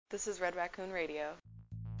This is Red Raccoon Radio.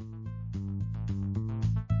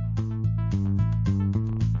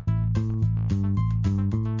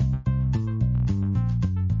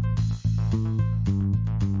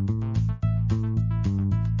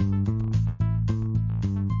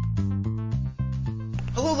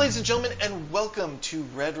 Hello, ladies and gentlemen, and welcome to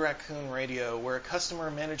Red Raccoon Radio, where a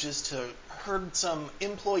customer manages to herd some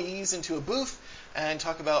employees into a booth and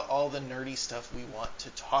talk about all the nerdy stuff we want to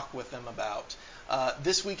talk with them about.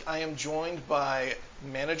 This week I am joined by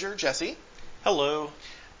manager Jesse. Hello.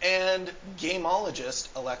 And gameologist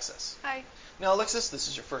Alexis. Hi. Now, Alexis, this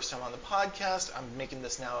is your first time on the podcast. I'm making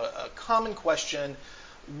this now a common question.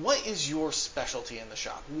 What is your specialty in the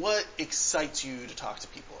shop? What excites you to talk to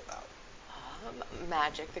people about?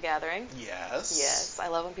 Magic the Gathering. Yes. Yes. I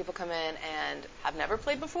love when people come in and have never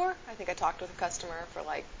played before. I think I talked with a customer for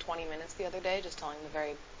like 20 minutes the other day, just telling them the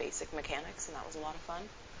very basic mechanics, and that was a lot of fun.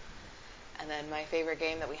 And then my favorite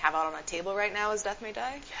game that we have out on a table right now is Death May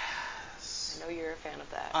Die. Yes. I know you're a fan of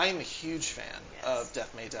that. I am a huge fan of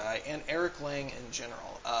Death May Die and Eric Lang in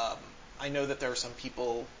general. I know that there are some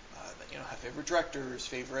people that have favorite directors,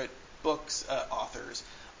 favorite books, authors.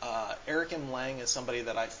 Eric M. Lang is somebody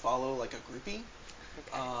that I follow like a groupie.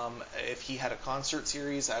 Okay. If he had a concert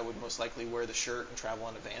series, I would most likely wear the shirt and travel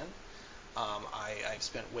in a van. I've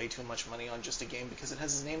spent way too much money on just a game because it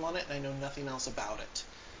has his name on it and I know nothing else about it.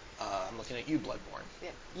 I'm looking at you, Bloodborne.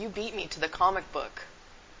 Yeah, you beat me to the comic book.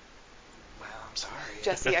 Wow, I'm sorry.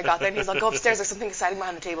 Jesse, I got there and he's like, go upstairs, there's something exciting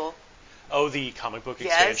behind the table. Oh, the comic book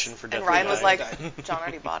Yes, expansion for Death and Ryan May was Die. like, John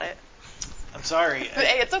already bought it. I'm sorry. But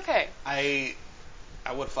hey, it's okay. I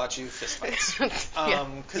would have fought you fist fights. Yeah,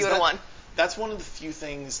 you would have won. That's one of the few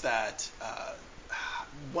things that,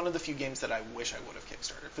 one of the few games that I wish I would have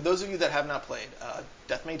kickstarted. For those of you that have not played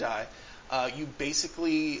Death May Die, you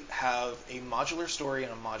basically have a modular story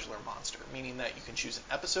and a modular monster, meaning that you can choose an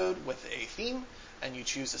episode with a theme, and you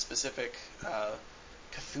choose a specific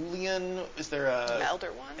Cthulhian. Is there An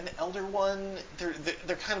elder one? An elder one.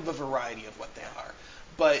 They're kind of a variety of what they are.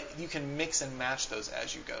 But you can mix and match those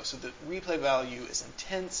as you go. So the replay value is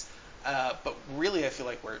intense, but really I feel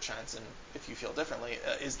like where it shines, and if you feel differently,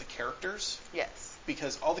 is the characters. Yes.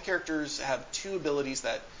 Because all the characters have two abilities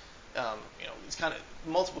that, it's kind of,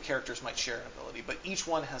 multiple characters might share an ability, but each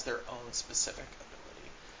one has their own specific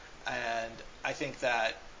ability. And I think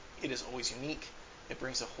that it is always unique. It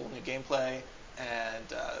brings a whole new gameplay,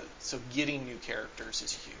 and so getting new characters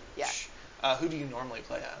is huge. Yeah. Who do you normally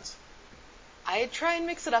play as? I try and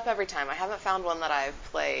mix it up every time. I haven't found one that I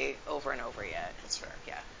play over and over yet. That's fair.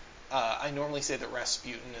 Yeah. I normally say that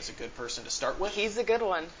Rasputin is a good person to start with. He's a good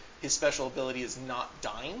one. His special ability is not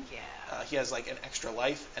dying. Yeah. He has like an extra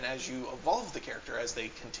life, and as you evolve the character, as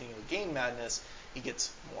they continue to gain madness, he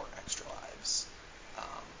gets more extra lives.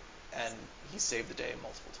 And he saved the day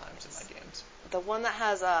multiple times in my games. The one that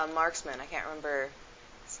has Marksman, I can't remember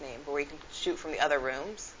his name, but where you can shoot from the other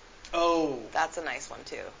rooms. Oh. That's a nice one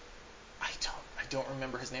too. I don't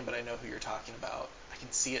remember his name, but I know who you're talking about. I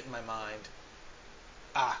can see it in my mind.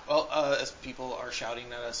 Well, as people are shouting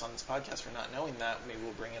at us on this podcast for not knowing that, maybe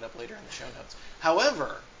we'll bring it up later in the show notes.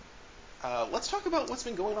 However, let's talk about what's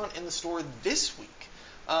been going on in the store this week.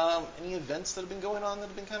 Any events that have been going on that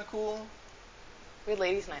have been kind of cool? We had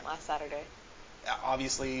Ladies' Night last Saturday.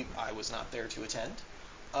 Obviously, I was not there to attend.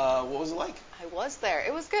 What was it like? I was there.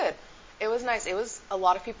 It was good. It was nice. It was a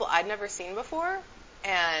lot of people I'd never seen before,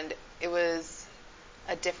 and it was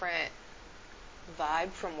a different vibe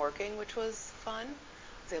from working, which was fun.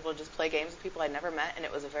 I was able to just play games with people I'd never met, and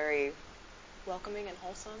it was a very welcoming and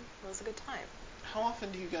wholesome. It was a good time. How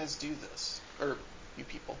often do you guys do this? Or you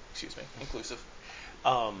people, excuse me, inclusive.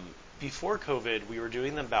 Before COVID, we were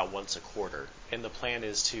doing them about once a quarter, and the plan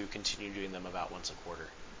is to continue doing them about once a quarter.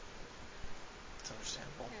 It's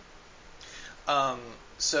understandable. Yeah.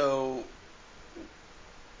 So,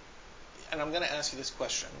 and I'm going to ask you this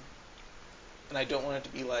question, and I don't want it to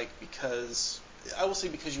be like because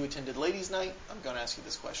you attended Ladies' Night, I'm going to ask you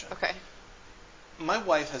this question. Okay. My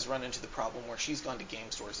wife has run into the problem where she's gone to game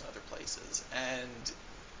stores and other places and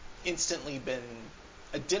instantly been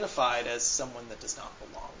identified as someone that does not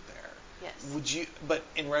belong there. Yes. But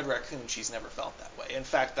in Red Raccoon, she's never felt that way. In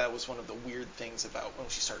fact, that was one of the weird things about when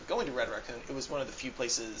she started going to Red Raccoon. It was one of the few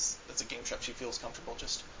places that's a game shop she feels comfortable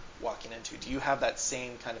just walking into. Do you have that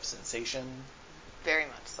same kind of sensation? Very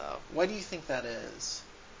much so. Why do you think that is?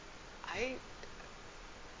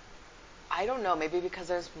 I don't know. Maybe because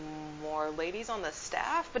there's more ladies on the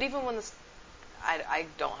staff, but even when I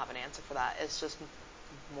don't have an answer for that. It's just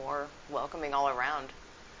more welcoming all around.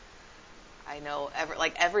 I know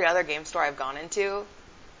every other game store I've gone into,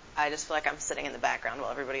 I just feel like I'm sitting in the background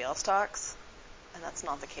while everybody else talks. And that's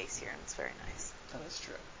not the case here, and it's very nice. That is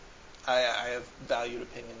true. I have valued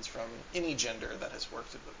opinions from any gender that has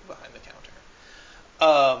worked behind the counter.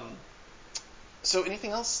 So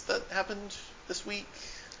anything else that happened this week?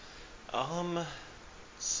 Let's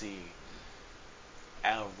see.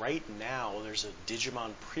 Right now, there's a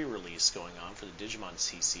Digimon pre-release going on for the Digimon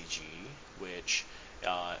CCG, which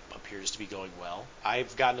appears to be going well.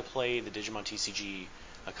 I've gotten to play the Digimon TCG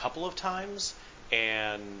a couple of times,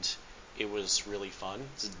 and it was really fun.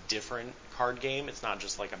 It's a different card game. It's not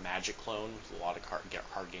just like a Magic clone, which a lot of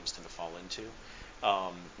card games tend to fall into.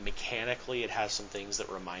 Mechanically, it has some things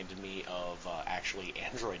that reminded me of actually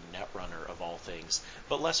Android Netrunner of all things,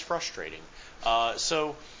 but less frustrating.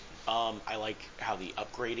 I like how the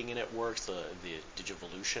upgrading in it works, the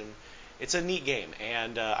Digivolution. It's a neat game,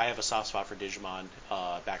 and I have a soft spot for Digimon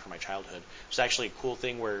back from my childhood. There's actually a cool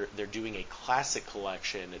thing where they're doing a classic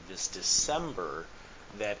collection this December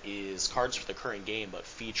that is cards for the current game, but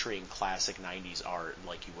featuring classic 90s art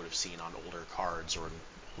like you would have seen on older cards or in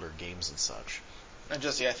older games and such. And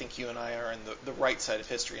Jesse, I think you and I are in the right side of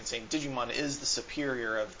history in saying Digimon is the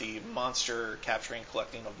superior of the monster capturing,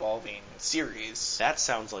 collecting, evolving series. That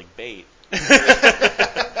sounds like bait.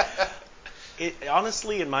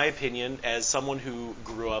 Honestly, in my opinion, as someone who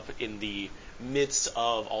grew up in the midst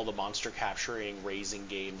of all the monster capturing, raising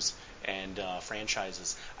games and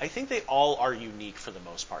franchises, I think they all are unique for the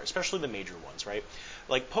most part, especially the major ones, right?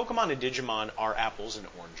 Like Pokemon and Digimon are apples and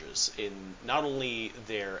oranges in not only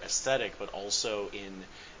their aesthetic, but also in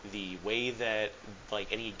the way that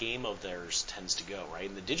like any game of theirs tends to go, right?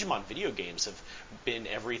 And the Digimon video games have been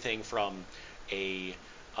everything from a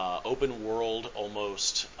open world,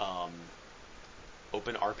 almost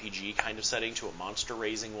open RPG kind of setting, to a monster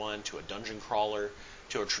raising one, to a dungeon crawler,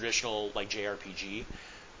 to a traditional like JRPG.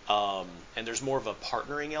 And there's more of a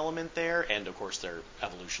partnering element there, and of course their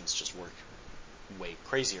evolutions just work way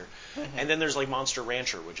crazier. Mm-hmm. And then there's like Monster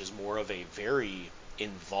Rancher, which is more of a very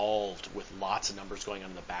involved, with lots of numbers going on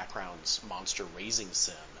in the background, monster raising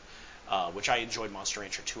sim, which I enjoyed Monster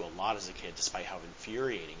Rancher 2 a lot as a kid, despite how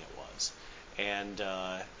infuriating it was. And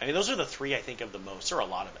I mean, those are the three I think of the most. There are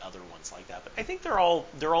a lot of other ones like that, but I think they're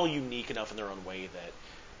all unique enough in their own way that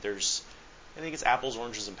I think it's apples,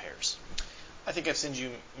 oranges, and pears. I think I've sent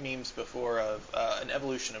you memes before of an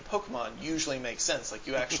evolution in Pokemon usually makes sense. Like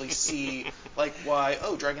you actually see like why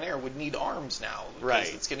Dragonair would need arms now because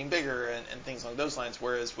right. It's getting bigger and things along those lines.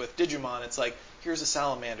 Whereas with Digimon, it's like here's a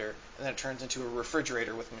salamander and then it turns into a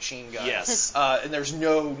refrigerator with machine guns. Yes. And there's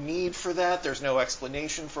no need for that. There's no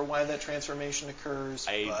explanation for why that transformation occurs.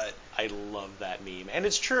 I love that meme, and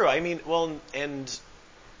it's true. I mean, well, and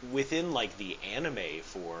within like the anime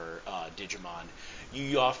for Digimon,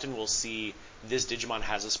 you often will see this Digimon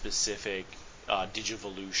has a specific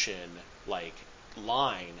Digivolution like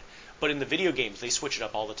line, but in the video games they switch it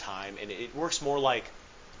up all the time, and it works more like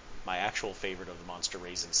my actual favorite of the monster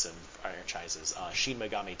raising sim franchises, Shin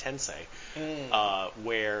Megami Tensei,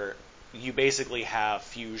 where you basically have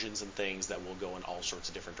fusions and things that will go in all sorts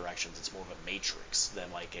of different directions. It's more of a matrix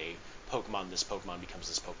than like a Pokemon. This Pokemon becomes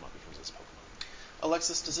this Pokemon becomes this Pokemon.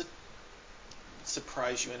 Alexis, does it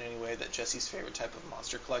surprise you in any way that Jesse's favorite type of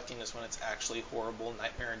monster collecting is when it's actually horrible,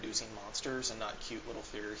 nightmare-inducing monsters and not cute little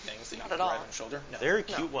fairy things that you can ride on your shoulder? No. There are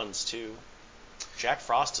cute ones too. Jack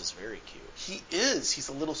Frost is very cute. He is. He's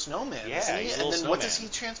a little snowman, yeah, isn't he? He's a and little then snowman. What does he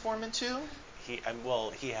transform into?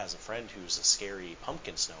 He has a friend who's a scary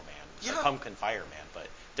pumpkin snowman, yeah. or pumpkin fireman, but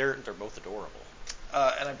they're both adorable.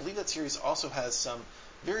 And I believe that series also has some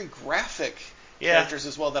very graphic characters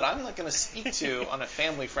as well that I'm not going to speak to on a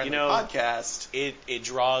family-friendly podcast. It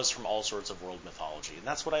draws from all sorts of world mythology, and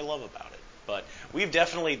that's what I love about it. But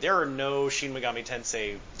there are no Shin Megami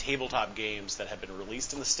Tensei tabletop games that have been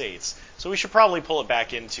released in the States, so we should probably pull it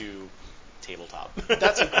back into tabletop.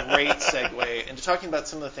 That's a great segue into talking about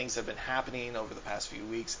some of the things that have been happening over the past few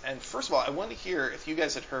weeks. And first of all, I want to hear if you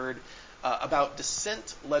guys had heard about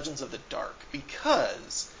Descent Legends of the Dark,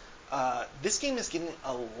 because this game is getting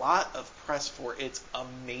a lot of press for its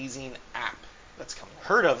amazing app that's coming out.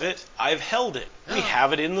 Heard of it. I've held it. We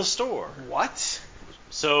have it in the store. What?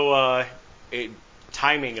 So,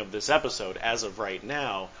 timing of this episode, as of right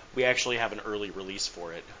now, we actually have an early release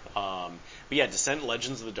for it. But yeah, Descent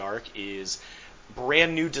Legends of the Dark is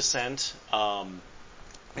brand new Descent.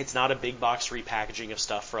 It's not a big box repackaging of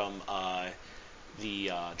stuff from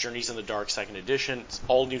the Journeys in the Dark 2nd Edition. It's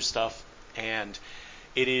all new stuff, and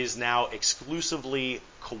it is now exclusively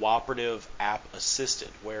cooperative app assisted,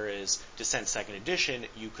 whereas Descent 2nd Edition,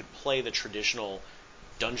 you could play the traditional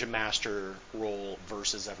Dungeon Master role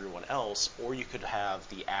versus everyone else, or you could have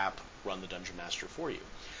the app run the Dungeon Master for you.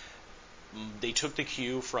 They took the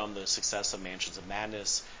cue from the success of Mansions of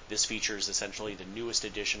Madness. This features essentially the newest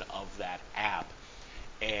edition of that app,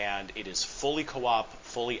 and it is fully co-op,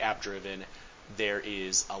 fully app-driven. There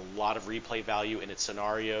is a lot of replay value in its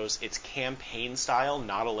scenarios. It's campaign style,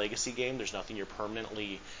 not a legacy game. There's nothing you're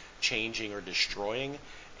permanently changing or destroying.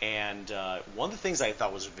 And one of the things I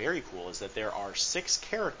thought was very cool is that there are 6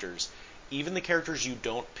 characters. Even the characters you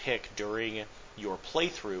don't pick during your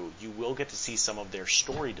playthrough, you will get to see some of their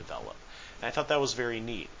story develop. And I thought that was very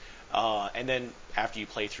neat. And then after you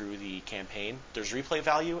play through the campaign, there's replay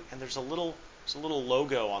value, and there's a little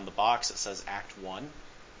logo on the box that says Act 1,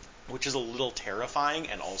 which is a little terrifying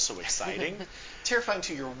and also exciting. Terrifying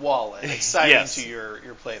to your wallet, exciting Yes. to your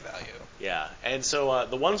play value. Yeah, and so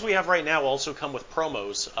the ones we have right now also come with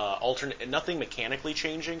promos, alternate, nothing mechanically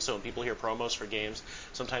changing. So when people hear promos for games,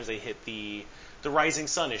 sometimes they hit the Rising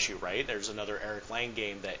Sun issue, right? There's another Eric Lang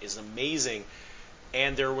game that is amazing,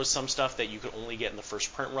 and there was some stuff that you could only get in the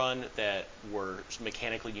first print run that were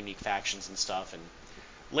mechanically unique factions and stuff, and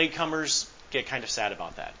latecomers get kind of sad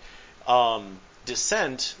about that.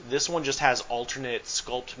 Descent, this one just has alternate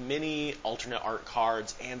sculpt mini, alternate art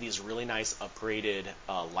cards, and these really nice upgraded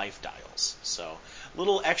life dials. So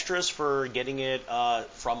little extras for getting it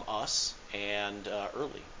from us and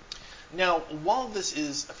early. Now, while this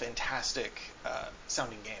is a fantastic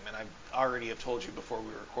sounding game, and I already have told you before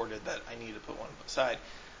we recorded that I need to put one aside,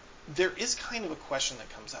 there is kind of a question that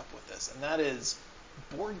comes up with this, and that is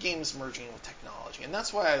board games merging with technology. And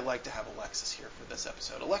that's why I like to have Alexis here for this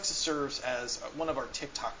episode. Alexis serves as one of our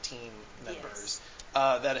TikTok team members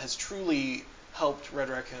that has truly helped Red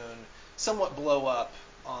Raccoon somewhat blow up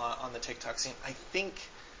on the TikTok scene. I think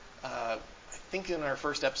in our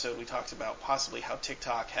first episode we talked about possibly how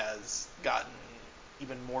TikTok has gotten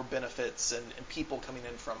even more benefits and people coming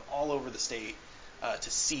in from all over the state to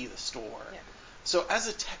see the store. Yeah. So as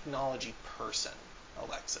a technology person,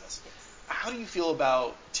 Alexis, Yes. how do you feel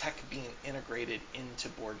about tech being integrated into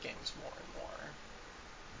board games more and more?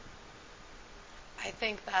 I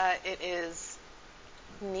think that it is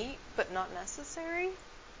neat, but not necessary.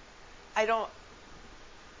 I don't...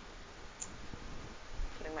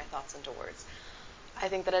 Putting my thoughts into words. I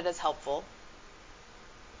think that it is helpful,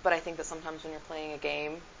 but I think that sometimes when you're playing a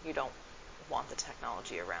game, you don't want the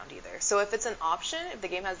technology around either. So if it's an option, if the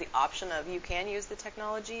game has the option of you can use the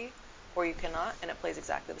technology or you cannot, and it plays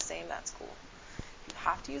exactly the same, that's cool. If you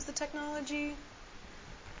have to use the technology,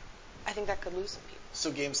 I think that could lose some people.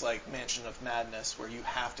 So games like Mansion of Madness, where you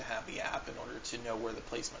have to have the app in order to know where the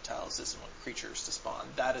placement tiles is and what creatures to spawn,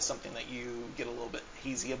 that is something that you get a little bit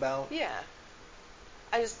hazy about? Yeah.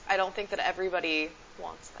 I don't think that everybody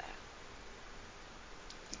wants that.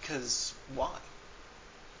 Because why?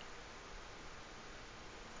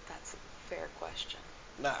 That's a fair question.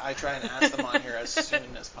 I try and ask them on here as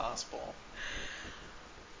soon as possible.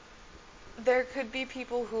 There could be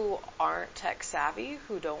people who aren't tech savvy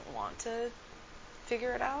who don't want to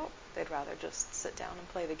figure it out. They'd rather just sit down and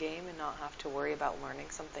play the game and not have to worry about learning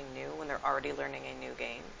something new when they're already learning a new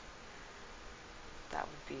game. That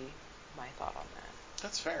would be my thought on that.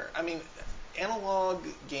 That's fair. I mean, analog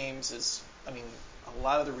games is, a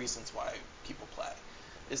lot of the reasons why people play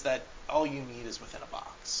is that all you need is within a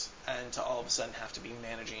box. And to all of a sudden have to be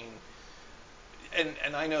managing.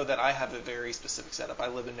 And I know that I have a very specific setup. I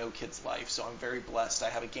live a no-kids life, so I'm very blessed. I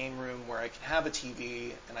have a game room where I can have a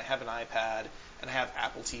TV, and I have an iPad, and I have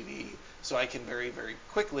Apple TV, so I can very, very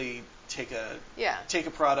quickly take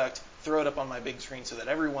a product, throw it up on my big screen so that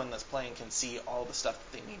everyone that's playing can see all the stuff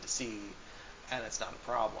that they need to see, and it's not a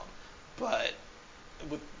problem. But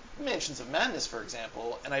with Mansions of Madness, for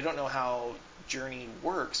example, and I don't know how Journey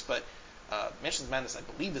works, but Mansions of Madness, I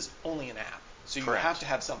believe, is only an app. So you Correct. have to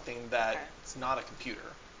have something that's not a computer.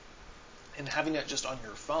 And having it just on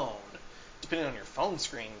your phone, depending on your phone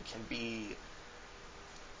screen, can be...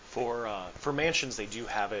 For Mansions, they do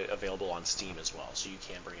have it available on Steam as well, so you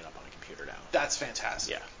can bring it up on a computer now. That's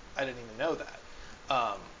fantastic. Yeah. I didn't even know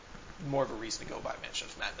that. More of a reason to go buy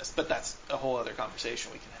Mansions of Madness, but that's a whole other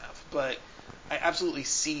conversation we can have. But I absolutely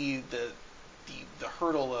see the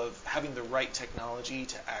hurdle of having the right technology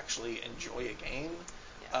to actually enjoy a game.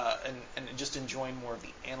 And just enjoying more of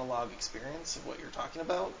the analog experience of what you're talking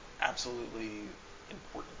about, absolutely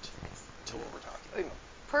important to what we're talking about.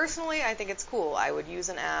 Personally, I think it's cool. I would use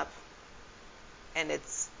an app, and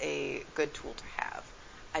it's a good tool to have.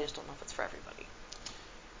 I just don't know if it's for everybody.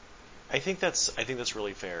 I think that's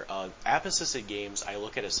really fair. App-assisted games I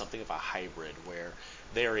look at as something of a hybrid where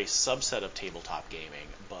they are a subset of tabletop gaming,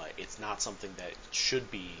 but it's not something that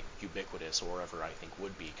should be ubiquitous or ever I think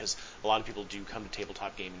would be, because a lot of people do come to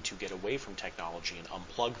tabletop gaming to get away from technology and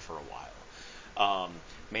unplug for a while.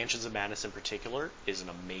 Mansions of Madness in particular is an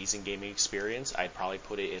amazing gaming experience. I'd probably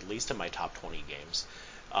put it at least in my top 20 games.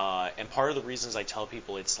 And part of the reasons I tell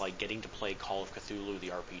people it's like getting to play Call of Cthulhu, the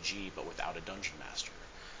RPG, but without a dungeon master,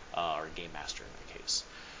 or a game master in that case.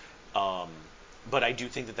 But I do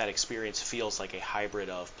think that experience feels like a hybrid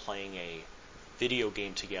of playing a video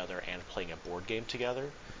game together and playing a board game together.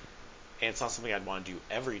 And it's not something I'd want to do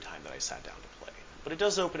every time that I sat down to play. But it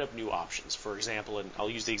does open up new options. For example, and I'll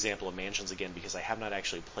use the example of Mansions again because I have not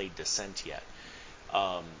actually played Descent yet.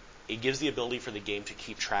 It gives the ability for the game to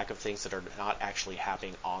keep track of things that are not actually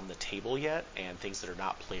happening on the table yet and things that are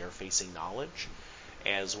not player-facing knowledge,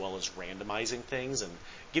 as well as randomizing things and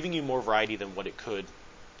giving you more variety than what it could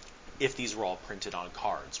if these were all printed on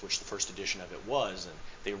cards, which the first edition of it was, and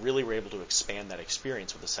they really were able to expand that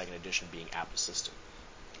experience with the second edition being app-assisted.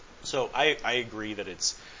 So I agree that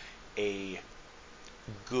it's a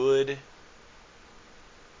good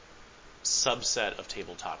subset of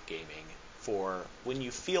tabletop gaming for when you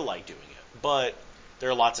feel like doing it. But there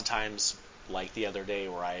are lots of times, like the other day,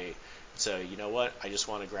 where I say, you know what, I just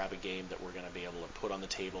want to grab a game that we're going to be able to put on the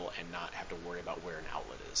table and not have to worry about where an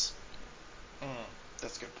outlet is.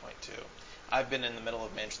 That's a good point, too. I've been in the middle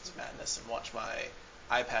of Mansions of Madness and watched my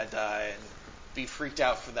iPad die and be freaked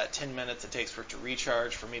out for that 10 minutes it takes for it to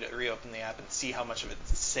recharge, for me to reopen the app and see how much of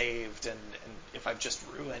it's saved, and if I've just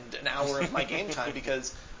ruined an hour of my game time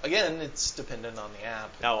because, again, it's dependent on the app.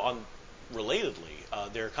 Now,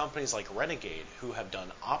 relatedly, there are companies like Renegade who have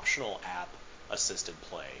done optional app-assisted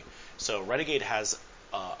play. So Renegade has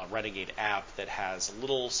a Renegade app that has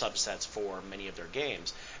little subsets for many of their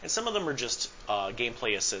games, and some of them are just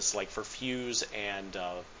gameplay assists, like for Fuse and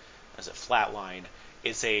Flatline.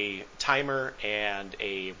 It's a timer and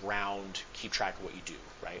a round keep track of what you do,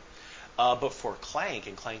 right? But for Clank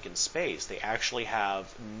and Clank in Space, they actually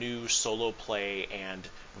have new solo play and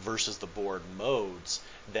versus the board modes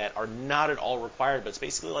that are not at all required, but it's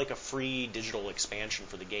basically like a free digital expansion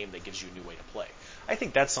for the game that gives you a new way to play. I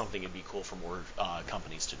think that's something it'd be cool for more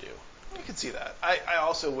companies to do. I could see that. I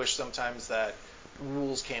also wish sometimes that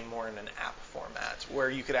rules came more in an app format where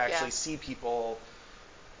you could actually see people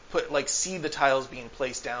see the tiles being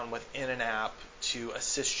placed down within an app to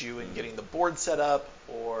assist you in getting the board set up,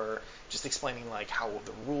 or just explaining like how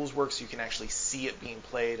the rules work so you can actually see it being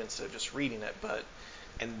played instead of just reading it.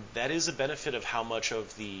 And that is a benefit of how much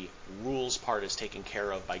of the rules part is taken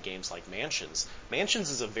care of by games like Mansions. Mansions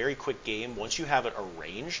is a very quick game once you have it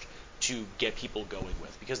arranged to get people going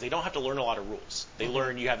with, because they don't have to learn a lot of rules. They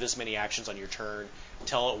learn you have this many actions on your turn,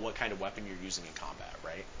 tell it what kind of weapon you're using in combat,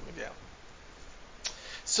 right? Yeah.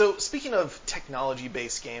 So speaking of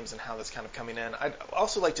technology-based games and how that's kind of coming in, I'd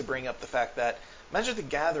also like to bring up the fact that Magic the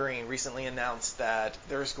Gathering recently announced that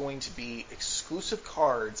there's going to be exclusive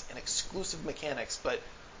cards and exclusive mechanics, but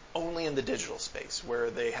only in the digital space, where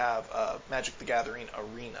they have Magic the Gathering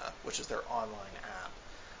Arena, which is their online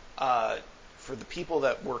app. For the people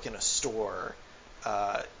that work in a store,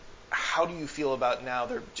 how do you feel about now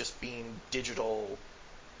there just being digital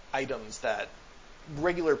items that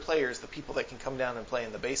regular players, the people that can come down and play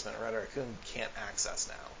in the basement or at Raccoon, can't access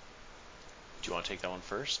now? Do you want to take that one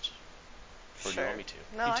first? Or Sure. do you want me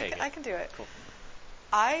to? No, I can do it. Cool.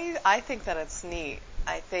 I think that it's neat.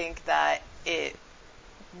 I think that it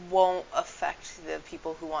won't affect the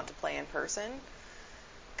people who want to play in person,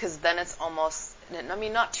 because then it's almost, I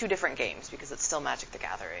mean, not two different games, because it's still Magic the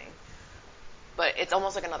Gathering, but it's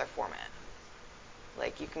almost like another format.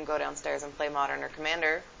 Like, you can go downstairs and play Modern or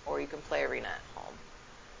Commander, or you can play Arena at home.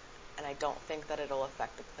 And I don't think that it'll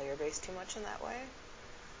affect the player base too much in that way.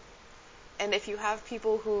 And if you have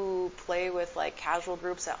people who play with, like, casual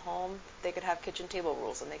groups at home, they could have kitchen table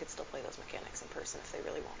rules, and they could still play those mechanics in person if they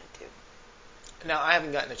really wanted to. Now, I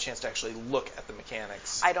haven't gotten a chance to actually look at the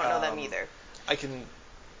mechanics. I don't know them either.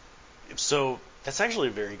 So that's actually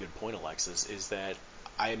a very good point, Alexis, is that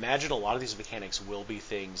I imagine a lot of these mechanics will be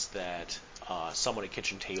things that someone at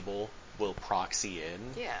kitchen table will proxy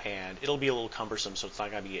in, and it'll be a little cumbersome, so it's not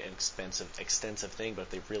going to be an extensive thing, but if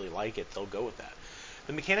they really like it, they'll go with that.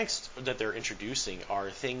 The mechanics that they're introducing are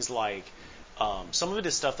things like, some of it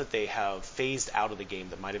is stuff that they have phased out of the game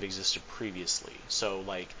that might have existed previously. So,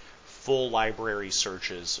 like, full library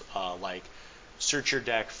searches, like search your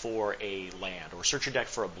deck for a land, or search your deck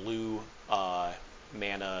for a blue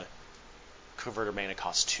mana, converter mana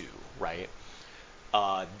cost 2, right?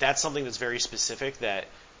 That's something that's very specific that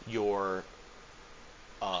the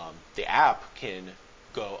app can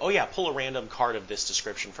go, oh yeah, pull a random card of this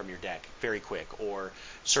description from your deck very quick, or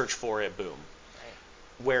search for it, boom.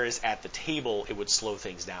 Right. Whereas at the table, it would slow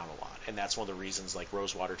things down a lot, and that's one of the reasons, like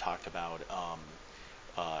Rosewater talked about,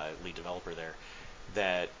 lead developer there,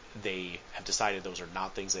 that they have decided those are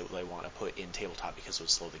not things they want to put in tabletop because it would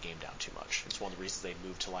slow the game down too much. It's one of the reasons they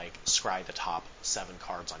moved to like scry the top 7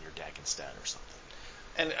 cards on your deck instead or something.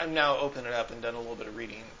 And I've now opened it up and done a little bit of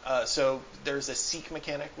reading. So there's a seek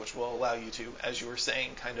mechanic, which will allow you to, as you were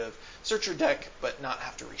saying, kind of search your deck, but not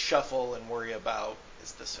have to reshuffle and worry about,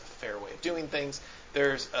 is this a fair way of doing things?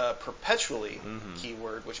 There's a perpetually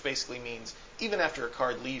keyword, which basically means even after a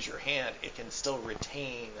card leaves your hand, it can still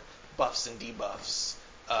retain buffs and debuffs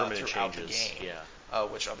throughout the game. Yeah.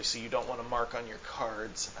 Which obviously you don't want to mark on your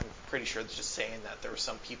cards. I'm pretty sure it's just saying that there were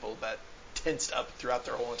some people that tensed up throughout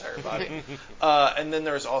their whole entire body. And then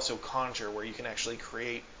there's also Conjure, where you can actually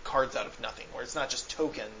create cards out of nothing, where it's not just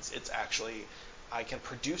tokens, it's actually, I can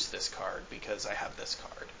produce this card because I have this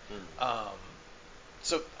card.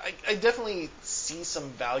 So I definitely see some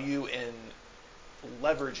value in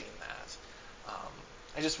leveraging that.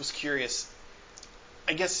 I just was curious,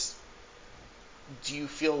 I guess, do you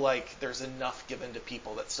feel like there's enough given to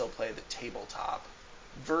people that still play the tabletop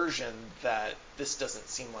version that this doesn't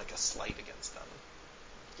seem like a slight against them?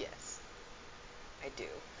 Yes, I do.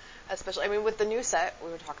 Especially, I mean, with the new set,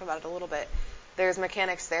 we were talking about it a little bit. There's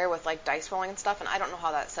mechanics there with like dice rolling and stuff, and I don't know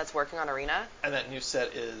how that set's working on Arena. And that new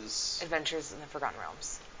set is Adventures in the Forgotten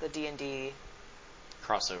Realms, the D&D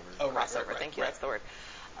crossover. Oh, crossover. right, Thank you. right. That's the word.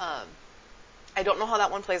 I don't know how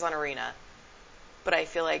that one plays on Arena, but I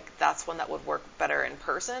feel like that's one that would work better in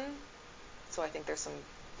person. So I think there's some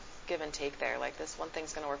give and take there. Like this one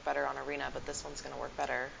thing's going to work better on Arena, but this one's going to work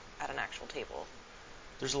better at an actual table.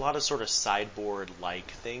 There's a lot of sort of sideboard-like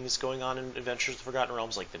things going on in Adventures of the Forgotten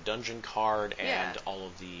Realms, like the dungeon card and all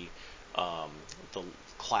of the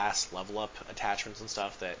class level-up attachments and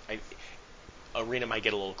stuff that Arena might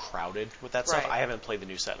get a little crowded with that stuff. Right. I haven't played the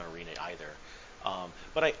new set in Arena either.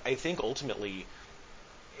 But I think ultimately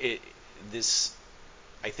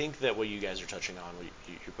I think that what you guys are touching on, what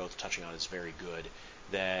you're both touching on, is very good.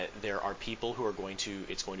 That there are people who are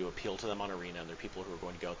it's going to appeal to them on Arena, and there are people who are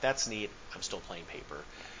going to go, that's neat, I'm still playing paper.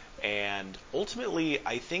 And ultimately,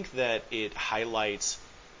 I think that it highlights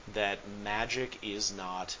that Magic is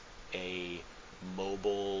not a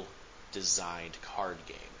mobile designed card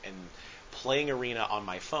game. And playing Arena on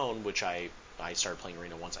my phone, which I started playing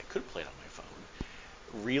Arena once I could play it on my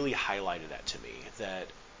phone, really highlighted that to me, that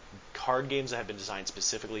card games that have been designed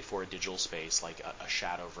specifically for a digital space, like a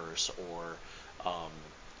Shadowverse or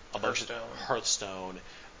a bunch of Hearthstone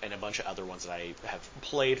and a bunch of other ones that I have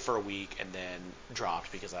played for a week and then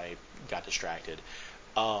dropped because I got distracted.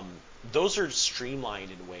 Those are streamlined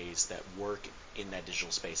in ways that work in that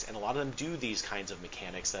digital space, and a lot of them do these kinds of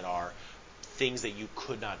mechanics that are things that you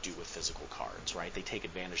could not do with physical cards, right? They take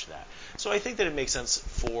advantage of that. So I think that it makes sense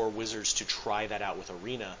for Wizards to try that out with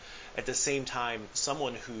Arena. At the same time,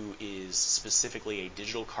 someone who is specifically a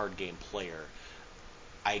digital card game player,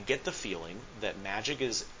 I get the feeling that Magic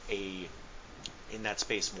is in that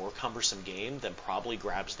space, more cumbersome game that probably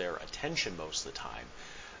grabs their attention most of the time.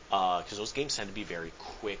 Because those games tend to be very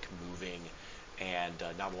quick moving and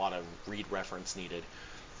not a lot of read reference needed.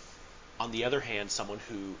 On the other hand, someone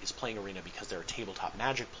who is playing Arena because they're a tabletop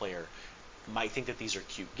Magic player might think that these are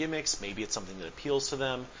cute gimmicks. Maybe it's something that appeals to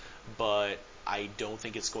them, but I don't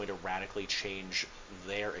think it's going to radically change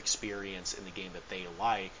their experience in the game that they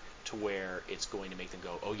like to where it's going to make them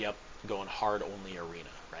go, oh, yep, going hard only Arena,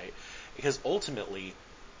 right? Because ultimately,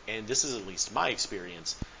 and this is at least my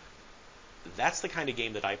experience, that's the kind of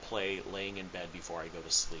game that I play laying in bed before I go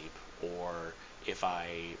to sleep, or if I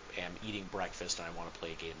am eating breakfast and I want to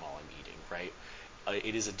play a game while I'm eating, right?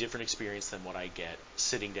 It is a different experience than what I get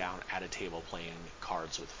sitting down at a table playing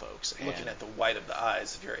cards with folks. Looking at the white of the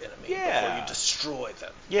eyes of your enemy Yeah. before you destroy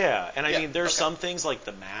them. Yeah, and I mean, there's okay. some things like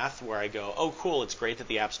the math where I go, oh, cool, it's great that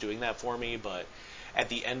the app's doing that for me, but at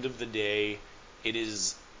the end of the day, it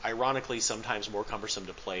is ironically sometimes more cumbersome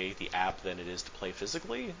to play the app than it is to play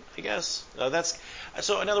physically, I guess.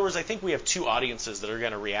 So in other words, I think we have two audiences that are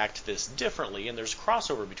going to react to this differently, and there's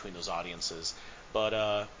crossover between those audiences. But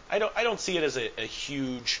I don't see it as a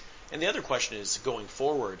huge. And the other question is, going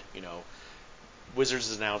forward, Wizards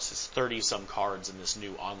has announced its 30-some cards in this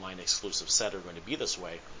new online exclusive set are going to be this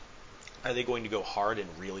way. Are they going to go hard and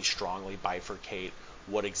really strongly bifurcate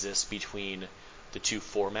what exists between the two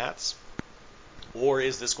formats? Or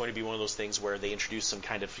is this going to be one of those things where they introduce some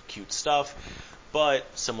kind of cute stuff, but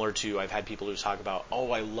similar to, I've had people who talk about,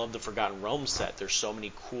 oh, I love the Forgotten Realms set. There's so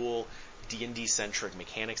many cool D&D-centric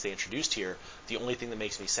mechanics they introduced here. The only thing that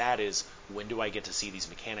makes me sad is, when do I get to see these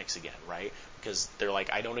mechanics again, right? Because they're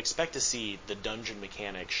like, I don't expect to see the dungeon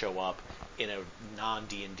mechanic show up in a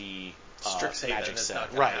non-D&D Strixhaven Magic is set. not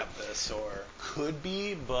going Right. to have this, or Could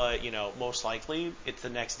be, but most likely it's the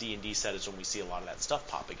next D&D set is when we see a lot of that stuff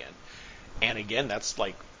pop again. And again, that's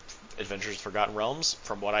like Adventures of Forgotten Realms.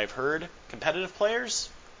 From what I've heard, competitive players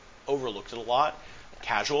overlooked it a lot.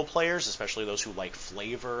 Casual players, especially those who like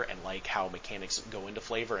flavor and like how mechanics go into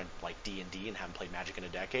flavor and like D&D and haven't played Magic in a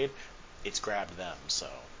decade, it's grabbed them. So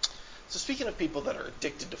speaking of people that are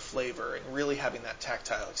addicted to flavor and really having that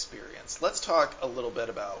tactile experience, let's talk a little bit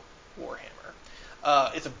about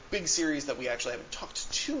Warhammer. It's a big series that we actually haven't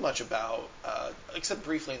talked too much about, except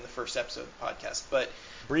briefly in the first episode of the podcast. But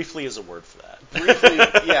briefly is a word for that. Briefly,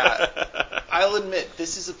 yeah. I'll admit,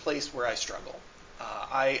 this is a place where I struggle.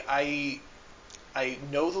 I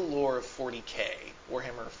know the lore of 40K,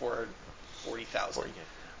 Warhammer 40,000.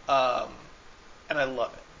 40K. And I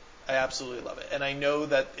love it. I absolutely love it. And I know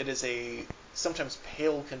that it is a sometimes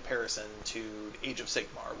pale comparison to Age of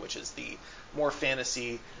Sigmar, which is the more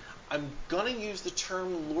fantasy. I'm going to use the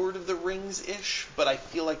term Lord of the Rings-ish, but I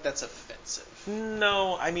feel like that's offensive.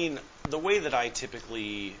 No, I mean, the way that I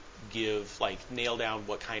typically nail down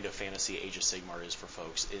what kind of fantasy Age of Sigmar is for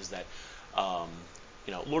folks is that,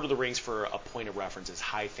 Lord of the Rings, for a point of reference, is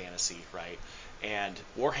high fantasy, right? And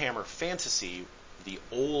Warhammer Fantasy, the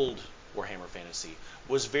old Warhammer Fantasy,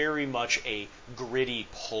 was very much a gritty,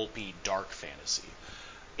 pulpy, dark fantasy.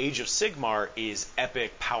 Age of Sigmar is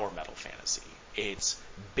epic power metal fantasy. It's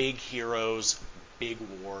big heroes, big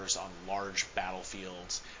wars on large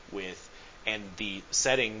battlefields and the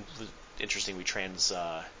setting. Interesting, we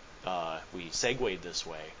segued this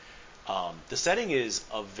way. The setting is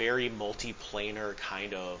a very multiplanar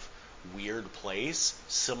kind of weird place,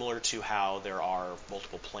 similar to how there are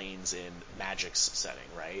multiple planes in Magic's setting,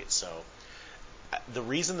 right? So the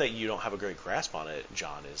reason that you don't have a great grasp on it,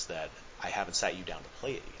 John, is that I haven't sat you down to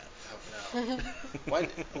play it yet. Oh, no. Why,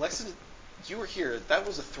 Alexa, you were here. That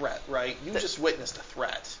was a threat, right? You just witnessed a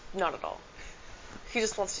threat. Not at all. He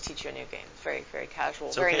just wants to teach you a new game. It's very, very casual,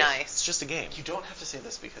 It's very okay. nice. It's just a game. You don't have to say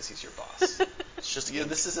this because he's your boss. It's just a game.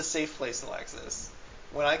 This is a safe place, Alexis.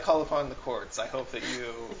 When I call upon the courts, I hope that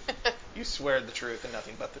you swear the truth and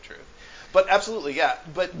nothing but the truth. But absolutely, yeah.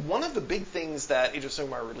 But one of the big things that Age of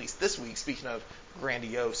Sigmar released this week, speaking of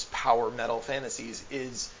grandiose power metal fantasies,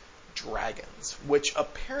 is dragons, which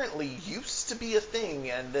apparently used to be a thing,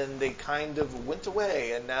 and then they kind of went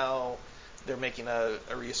away, and now they're making a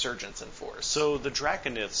resurgence in force. So the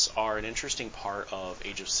Draconiths are an interesting part of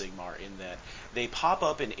Age of Sigmar in that they pop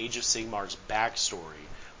up in Age of Sigmar's backstory,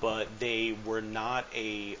 but they were not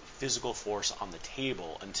a physical force on the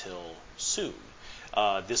table until soon.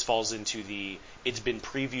 This falls into the it's been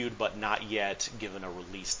previewed but not yet given a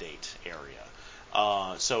release date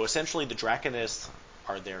area. So essentially the Draconiths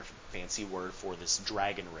are their fancy word for this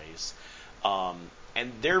dragon race.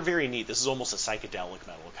 And they're very neat. This is almost a psychedelic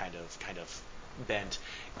metal kind of bent.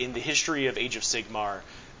 In the history of Age of Sigmar,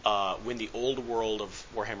 when the old world of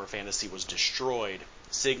Warhammer Fantasy was destroyed,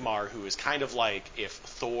 Sigmar, who is kind of like if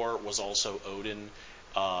Thor was also Odin,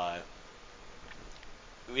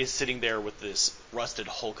 is sitting there with this rusted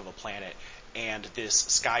hulk of a planet, and this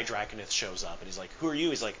Sky Draconith shows up, and he's like, "Who are you?"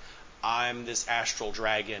 He's like, "I'm this astral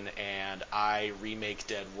dragon, and I remake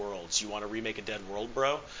Dead Worlds. You want to remake a Dead World,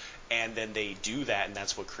 bro?" And then they do that, and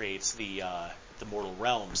that's what creates the Mortal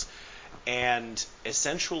Realms. And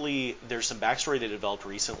essentially, there's some backstory that developed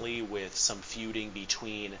recently with some feuding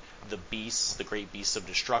between the beasts, the great beasts of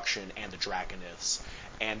destruction, and the Draconiths.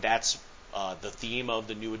 And that's the theme of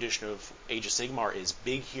the new edition of Age of Sigmar is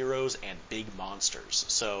big heroes and big monsters.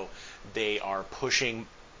 So they are pushing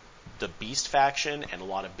the beast faction and a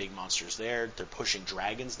lot of big monsters there. They're pushing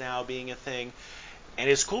dragons now being a thing. And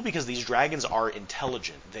it's cool because these dragons are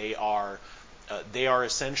intelligent. They are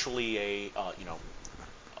essentially a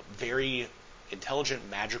very intelligent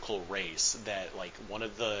magical race that like one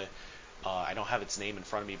of the I don't have its name in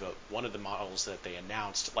front of me, but one of the models that they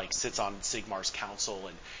announced like sits on Sigmar's council,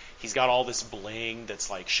 and he's got all this bling that's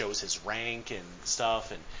like shows his rank and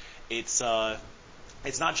stuff, and it's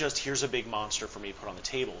not just here's a big monster for me to put on the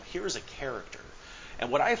table. Here's a character. And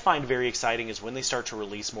what I find very exciting is when they start to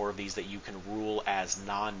release more of these that you can rule as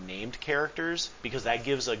non-named characters, because that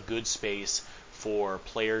gives a good space for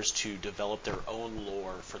players to develop their own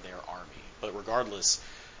lore for their army. But regardless,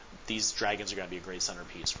 these dragons are going to be a great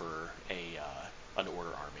centerpiece for an Order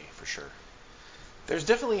army, for sure. There's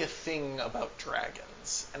definitely a thing about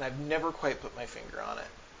dragons, and I've never quite put my finger on it,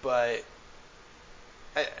 but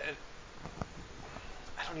I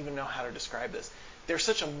don't even know how to describe this. They're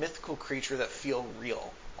such a mythical creature that feel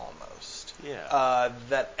real, almost. Yeah.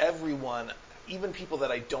 That everyone, even people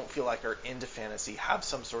that I don't feel like are into fantasy, have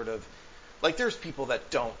some sort of... Like, there's people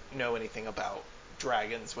that don't know anything about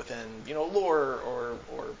dragons within, lore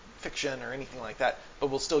or fiction or anything like that, but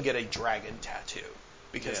we'll still get a dragon tattoo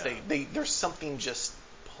because there's something just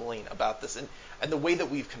pulling about this. And the way that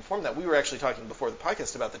we've conformed that, we were actually talking before the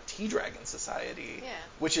podcast about the Tea Dragon Society,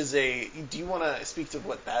 which is do you want to speak to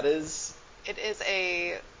what that is? It is it's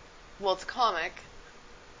a comic,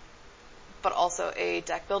 but also a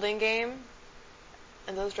deck building game.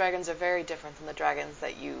 And those dragons are very different than the dragons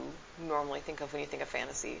that you normally think of when you think of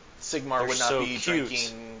fantasy. Sigmar would not be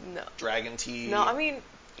drinking dragon tea. No, I mean,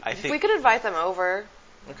 we could invite them over.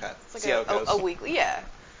 Okay. It's like see how it goes. A weekly, yeah.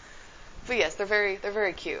 But yes, they're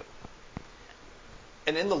very cute.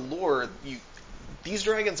 And in the lore, these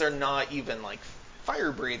dragons are not even like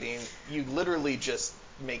fire breathing. You literally just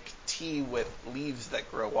make tea with leaves that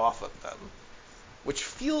grow off of them, which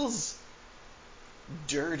feels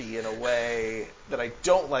dirty in a way that I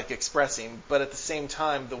don't like expressing, but at the same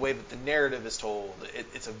time, the way that the narrative is told,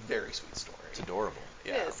 it's a very sweet story. It's adorable.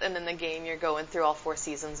 Yeah. It is, and in the game, you're going through all 4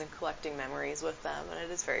 seasons and collecting memories with them, and it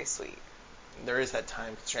is very sweet. There is that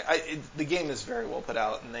time constraint. The game is very well put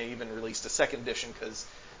out, and they even released a second edition because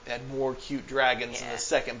they had more cute dragons in the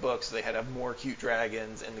second book, so they had to have more cute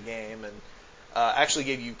dragons in the game, and actually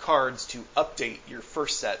gave you cards to update your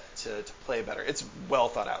first set to play better. It's well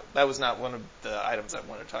thought out. That was not one of the items I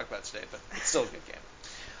wanted to talk about today, but it's still a good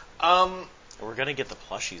game. We're going to get the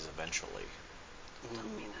plushies eventually.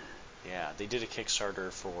 Don't mean that. Yeah, they did a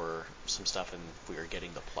Kickstarter for some stuff, and we are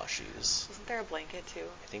getting the plushies. Isn't there a blanket, too?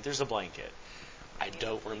 I think there's a blanket. I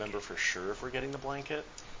don't remember for sure if we're getting the blanket,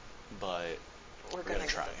 but we're going to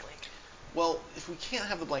try it. Well, if we can't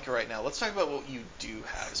have the blanket right now, let's talk about what you do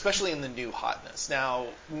have, especially in the new hotness. Now,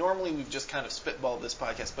 normally we've just kind of spitballed this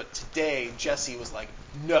podcast, but today Jesse was like,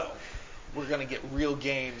 no, we're going to get real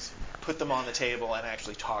games, put them on the table, and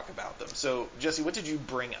actually talk about them. So, Jesse, what did you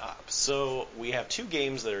bring up? So, we have 2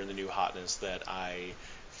 games that are in the new hotness that I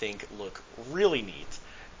think look really neat.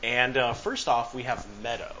 And first off, we have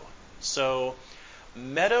Meadow. So,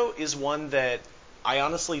 Meadow is one that I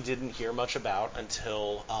honestly didn't hear much about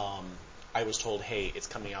until I was told, hey, it's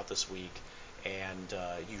coming out this week, and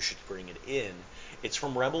you should bring it in. It's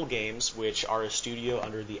from Rebel Games, which are a studio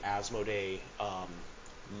under the Asmodee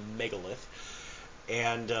megalith.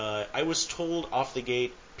 And I was told off the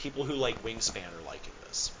gate, people who like Wingspan are liking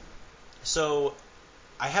this. So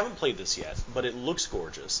I haven't played this yet, but it looks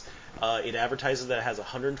gorgeous. It advertises that it has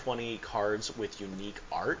 120 cards with unique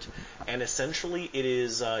art, and essentially it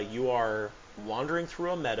is you are wandering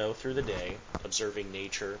through a meadow through the day, observing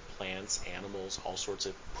nature, plants, animals, all sorts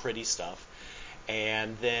of pretty stuff,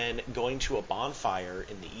 and then going to a bonfire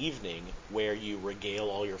in the evening where you regale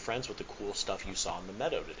all your friends with the cool stuff you saw in the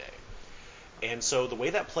meadow today. And so the way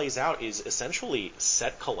that plays out is essentially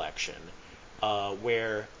set collection,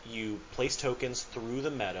 where you place tokens through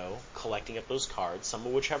the meadow, collecting up those cards, some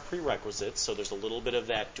of which have prerequisites, so there's a little bit of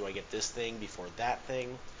that, do I get this thing before that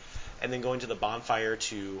thing, and then going to the bonfire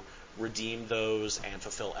to redeem those and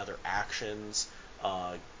fulfill other actions,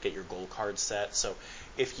 get your gold card set. So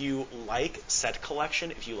if you like set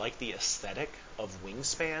collection, if you like the aesthetic of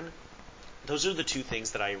Wingspan, those are the 2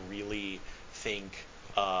 things that I really think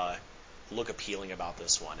look appealing about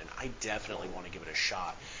this one, and I definitely want to give it a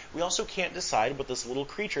shot. We also can't decide what this little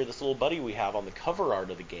creature, this little buddy we have on the cover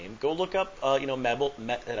art of the game. Go look up, go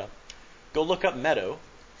look up Meadow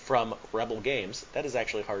from Rebel Games. That is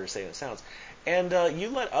actually harder to say than it sounds. And you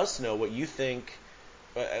let us know what you think.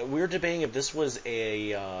 We were debating if this was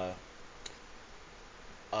a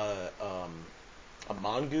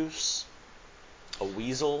mongoose, a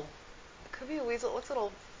weasel. It could be a weasel. It looks a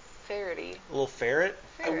little ferrety. A little ferret?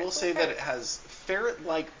 I will say that it has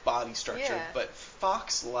ferret-like body structure, but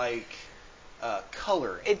fox-like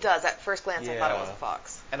coloring. It does. At first glance, I thought it was a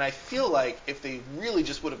fox. And I feel like if they really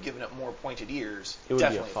just would have given it more pointed ears, it would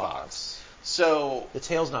definitely be a fox. So the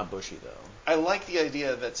tail's not bushy, though. I like the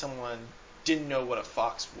idea that someone didn't know what a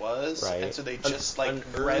fox was, right. And so they just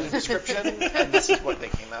read a description, and this is what they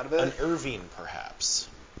came out of it. An Irving, perhaps.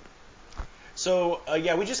 So,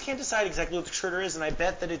 we just can't decide exactly what the critter is, and I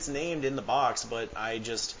bet that it's named in the box, but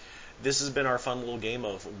this has been our fun little game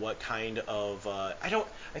of what kind of, I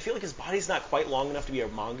feel like his body's not quite long enough to be a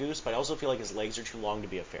mongoose, but I also feel like his legs are too long to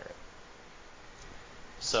be a ferret.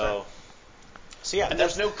 So yeah. And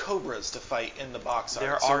there's no cobras to fight in the box art.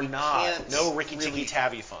 There are not. No Ricky Tikki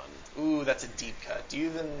Tavi fun. Ooh, that's a deep cut. Do you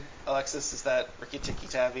even, Alexis, is that Ricky Tikki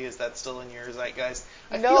Tavi? Is that still in your zeitgeist?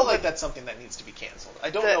 I feel like that's something that needs to be canceled. I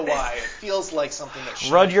don't know why. It feels like something that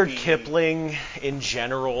should Rudyard Kipling, in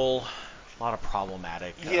general, a lot of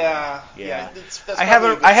problematic. Yeah. I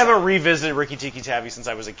haven't revisited Ricky Tikki Tavi since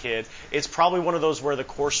I was a kid. It's probably one of those where the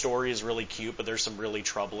core story is really cute, but there's some really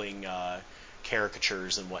troubling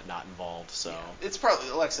caricatures and whatnot involved. So It's probably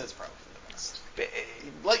Alexa. It's probably for the best.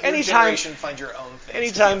 Let your Anytime- generation find your own things.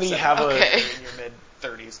 anytime to be you upset have about a- when you're in your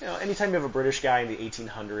mid-30s. anytime you have a British guy in the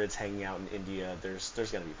 1800s hanging out in India, there's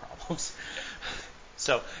going to be problems.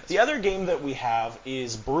 So the other game that we have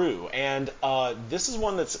is Brew, and this is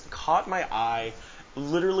one that's caught my eye.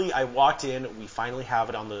 Literally, I walked in. We finally have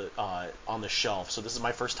it on the shelf, so this is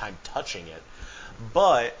my first time touching it.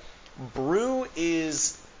 But Brew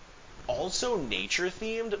is also nature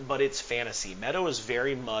themed, but it's fantasy. Meadow is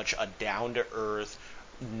very much a down-to-earth,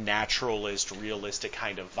 naturalist, realistic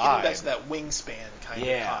kind of vibe. Getting back to that wingspan kind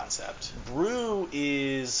of concept. Brew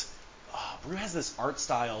has this art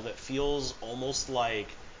style that feels almost like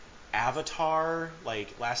Avatar,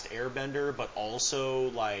 like Last Airbender, but also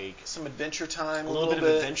like Some Adventure Time, a little bit of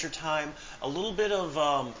Adventure Time, a little bit of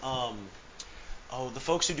the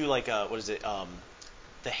folks who do like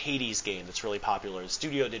the Hades game that's really popular. The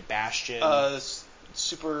studio did Bastion.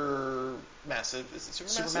 Super Massive. Is it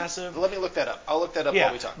Supermassive? Let me look that up. I'll look that up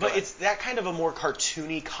while we talk. But it's that kind of a more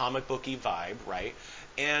cartoony, comic booky vibe, right?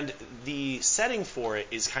 And the setting for it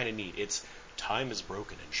is kind of neat. It's time is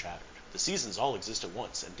broken and shattered. The seasons all exist at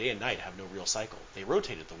once, and day and night have no real cycle. They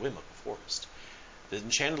rotate at the whim of the forest. The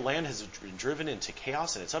enchanted land has been driven into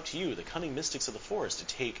chaos, and it's up to you, the cunning mystics of the forest, to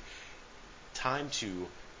take time to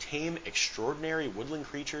tame extraordinary woodland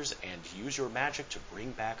creatures and use your magic to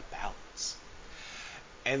bring back balance.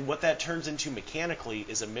 And what that turns into mechanically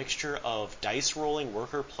is a mixture of dice rolling,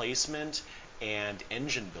 worker placement, and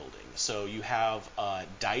engine building. So you have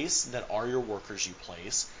dice that are your workers you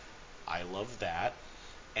place. I love that.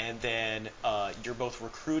 And then you're both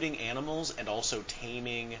recruiting animals and also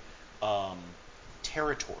taming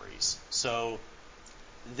territories. So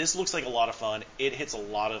this looks like a lot of fun. It hits a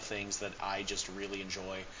lot of things that I just really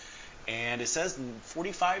enjoy. And it says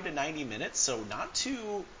 45 to 90 minutes, so not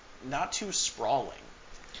too sprawling.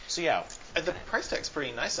 So yeah. And the price tag's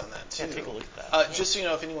pretty nice on that, too. Yeah, take a look at that. Just so you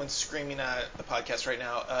know, if anyone's screaming at the podcast right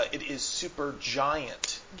now, it is Super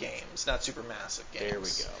Giant Games, not Super Massive Games. There we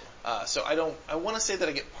go. So I want to say that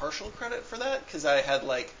I get partial credit for that, because I had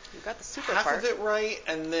like You got the super half part. of it right,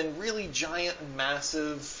 and then really giant and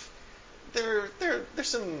massive. There's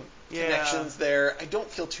some connections there. I don't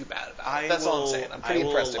feel too bad about it. That's all I'm saying. I'm pretty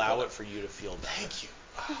impressed. I will allow it for you to feel better. Thank you.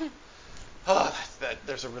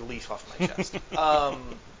 There's a relief off my chest.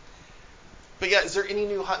 But yeah, is there any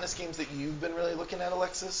new hotness games that you've been really looking at,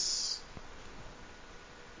 Alexis?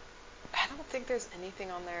 I don't think there's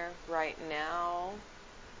anything on there right now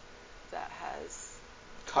that has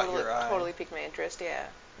Caught your eye. totally piqued my interest. Yeah.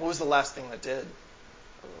 What was the last thing that did?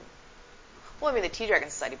 Well, I mean, the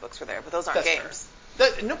T-Dragon Society books were there, but those aren't That's games.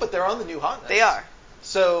 fair. No, but they're on the new hotness. They are.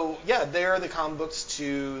 So yeah, they're the comic books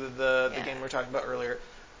to the Yeah. game we were talking about earlier.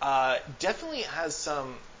 Definitely has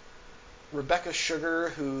some Rebecca Sugar,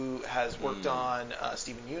 who has worked on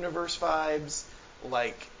Steven Universe vibes.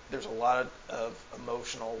 Like, there's a lot of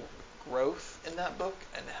emotional growth in that book,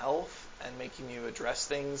 and health, and making you address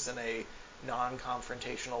things in a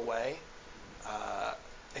non-confrontational way.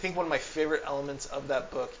 I think one of my favorite elements of that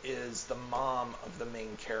book is the mom of the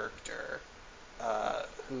main character,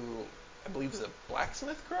 who I believe is a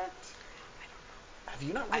blacksmith, correct? Have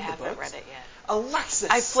you not read I the haven't books? read it yet. Alexis!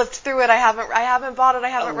 I flipped through it. I haven't bought it. I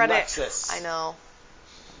haven't read it. Alexis. I know.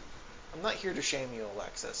 I'm not here to shame you,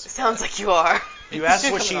 Alexis. Sounds like you are. You asked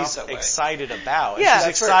what Coming off she's that way. excited about. Yeah. She's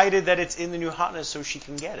That's fair. excited that it's in the new hotness so she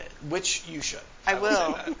can get it. Which you should. I will say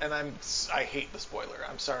will. that. And I hate the spoiler.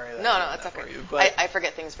 I'm sorry. That No, I no, ruined it's that okay. for you, but I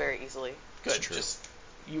forget things very easily. good. true. Just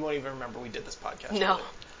you won't even remember we did this podcast. No.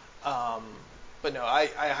 Really. But no, I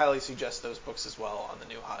highly suggest those books as well on the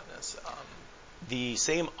new hotness. The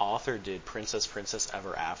same author did Princess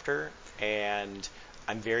Ever After, and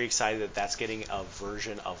I'm very excited that that's getting a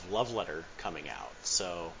version of Love Letter coming out.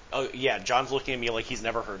 So, oh yeah, John's looking at me like he's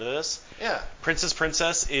never heard of this. Yeah.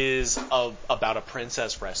 Princess is about a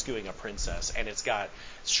princess rescuing a princess, and it's got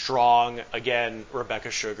strong, again, Rebecca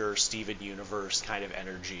Sugar, Steven Universe kind of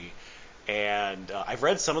energy. And I've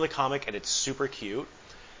read some of the comic, and it's super cute.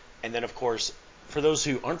 And then, of course, for those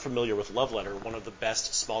who aren't familiar with Love Letter, one of the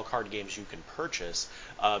best small card games you can purchase,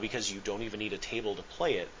 because you don't even need a table to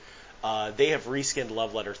play it. They have reskinned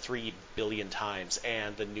Love Letter 3 billion times,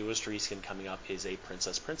 and the newest reskin coming up is a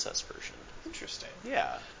Princess version. Interesting.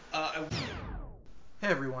 Yeah. Hey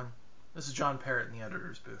everyone, this is John Parrott in the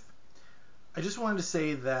editor's booth. I just wanted to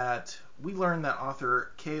say that we learned that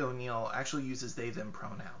author Kay O'Neill actually uses they/them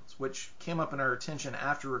pronouns, which came up in our attention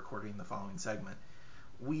after recording the following segment.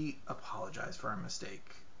 We apologize for our mistake.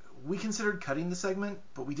 We considered cutting the segment,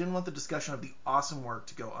 but we didn't want the discussion of the awesome work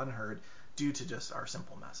to go unheard due to just our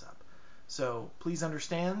simple mess up. So please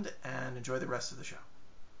understand and enjoy the rest of the show.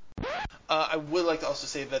 I would like to also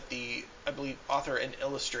say that I believe, author and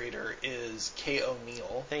illustrator is Kay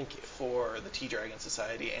O'Neill. Thank you. For the Tea Dragon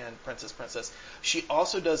Society and Princess. She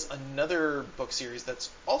also does another book series that's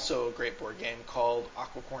also a great board game called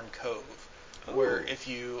Aquacorn Cove, where if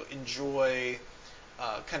you enjoy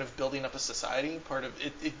kind of building up a society, part of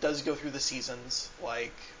it does go through the seasons,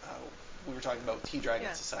 like we were talking about with Tea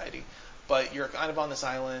Dragon Society. But you're kind of on this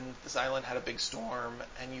island. This island had a big storm,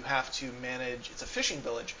 and you have to manage. It's a fishing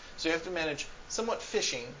village, so you have to manage somewhat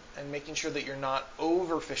fishing and making sure that you're not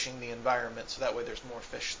overfishing the environment, so that way there's more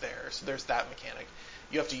fish there. So there's that mechanic.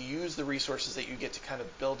 You have to use the resources that you get to kind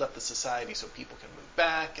of build up the society so people can move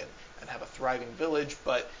back and have a thriving village.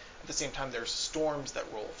 But at the same time, there's storms that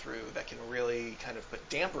roll through that can really kind of put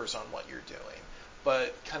dampers on what you're doing.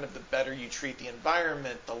 But kind of the better you treat the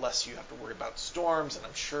environment, the less you have to worry about storms, and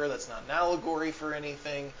I'm sure that's not an allegory for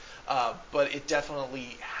anything, but it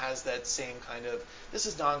definitely has that same kind of, this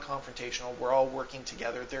is non-confrontational, we're all working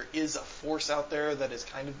together. There is a force out there that is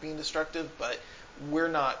kind of being destructive, but we're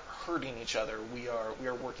not hurting each other. We are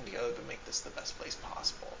working together to make this the best place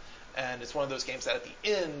possible. And it's one of those games that at the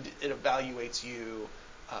end, it evaluates you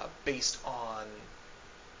based on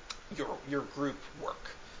your group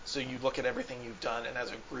work. So you look at everything you've done, and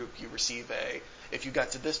as a group, you receive if you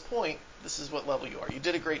got to this point, this is what level you are. You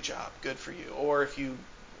did a great job. Good for you. Or if you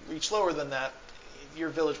reach lower than that, your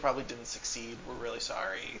village probably didn't succeed. We're really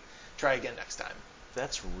sorry. Try again next time.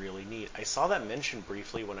 That's really neat. I saw that mentioned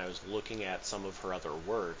briefly when I was looking at some of her other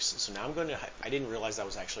works. So now I didn't realize that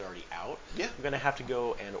was actually already out. Yeah. I'm going to have to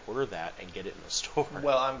go and order that and get it in the store.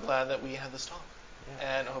 Well, I'm glad that we had this talk.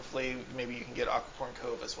 Yeah. And hopefully maybe you can get Aquacorn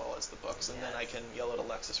Cove as well as the books, and then I can yell at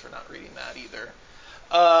Alexis for not reading that either.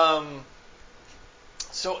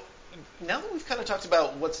 So now that we've kind of talked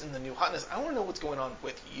about what's in the new hotness, I want to know what's going on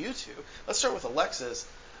with you two. Let's start with Alexis.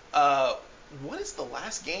 What is the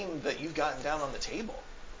last game that you've gotten down on the table?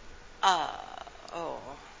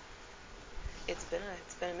 It's been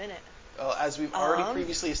a minute. Well, as we've already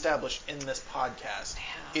previously established in this podcast,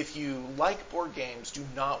 if you like board games, do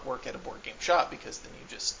not work at a board game shop, because then you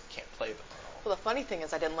just can't play them at all. Well, the funny thing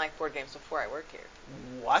is I didn't like board games before I worked here.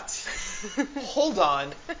 What? Hold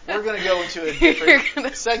on. We're going to go into a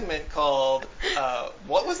different segment called,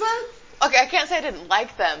 what was that? Okay, I can't say I didn't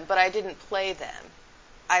like them, but I didn't play them.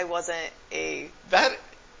 I wasn't a... That...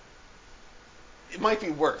 It might be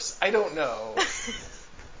worse. I don't know.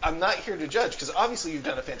 I'm not here to judge, because obviously you've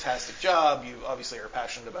done a fantastic job. You obviously are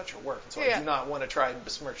passionate about your work, and so I do not want to try and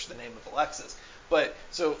besmirch the name of Alexis. But,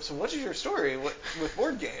 so what is your story with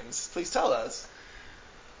board games? Please tell us.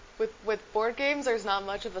 With board games, there's not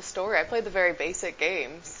much of a story. I played the very basic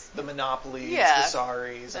games. The Monopolies, the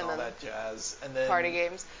Sorries, and all that jazz. And then party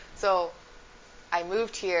games. So, I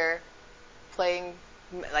moved here playing,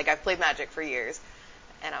 I played Magic for years,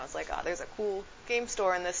 and I was like, oh, there's a cool game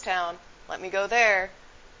store in this town. Let me go there.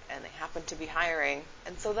 And they happened to be hiring.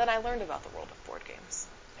 And so then I learned about the world of board games.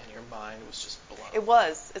 And your mind was just blown. It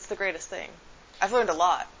was. It's the greatest thing. I've learned a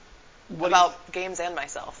lot about games and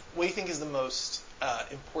myself. What do you think is the most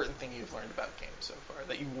important thing you've learned about games so far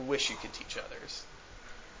that you wish you could teach others?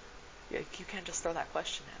 Yeah, you can't just throw that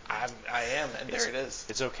question at me. I am, and there it is.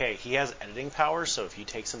 It's okay. He has editing power, so if you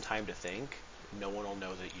take some time to think, no one will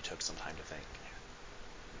know that you took some time to think.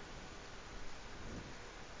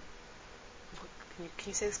 Can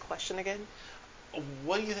you say this question again?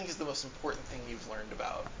 What do you think is the most important thing you've learned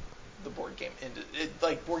about the board game,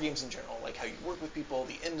 like board games in general, like how you work with people,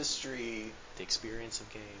 the industry, the experience of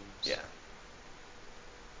games? Yeah.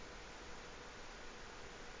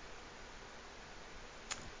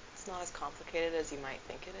 It's not as complicated as you might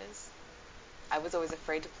think it is. I was always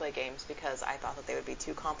afraid to play games because I thought that they would be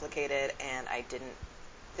too complicated, and I didn't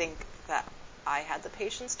think that I had the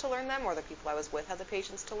patience to learn them, or the people I was with had the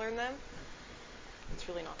patience to learn them. It's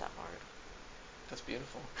really not that hard. That's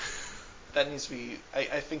beautiful. That needs to be,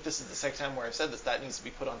 I think this is the second time where I've said this, that needs to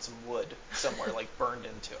be put on some wood somewhere, like burned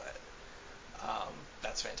into it.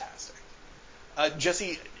 That's fantastic.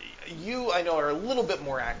 Jesse, you, I know, are a little bit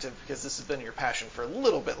more active because this has been your passion for a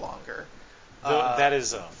little bit longer. That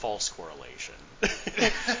is a false correlation.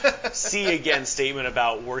 See again statement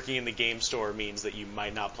about working in the game store means that you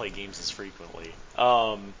might not play games as frequently.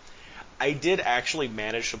 I did actually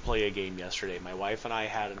manage to play a game yesterday. My wife and I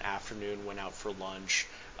had an afternoon, went out for lunch.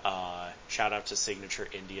 Shout out to Signature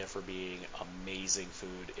India for being amazing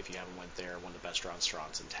food. If you haven't went there, one of the best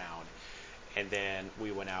restaurants in town. And then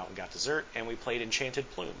we went out and got dessert, and we played Enchanted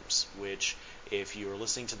Plumes, which, if you are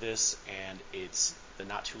listening to this and it's the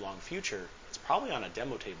not too long future, it's probably on a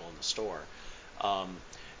demo table in the store.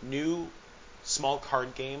 New small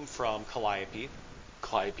card game from Calliope.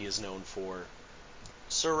 Calliope is known for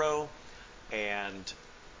Tsuro and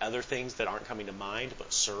other things that aren't coming to mind, but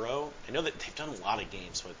Tsuro. I know that they've done a lot of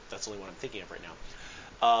games, but that's the only one I'm thinking of right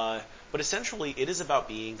now. But essentially, it is about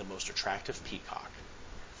being the most attractive peacock.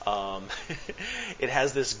 It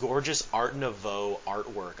has this gorgeous Art Nouveau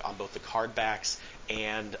artwork on both the card backs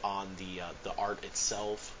and on the art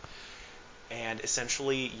itself. And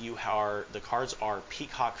essentially, the cards are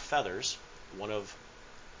peacock feathers, one of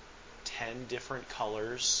 10 different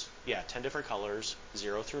colors. Yeah, 10 different colors,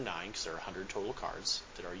 0 through 9, because there are 100 total cards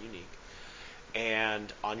that are unique.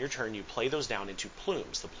 And on your turn, you play those down into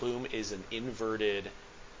plumes. The plume is an inverted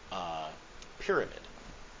pyramid.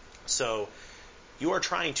 So you are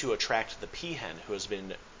trying to attract the peahen, who has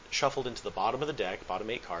been shuffled into the bottom of the deck, bottom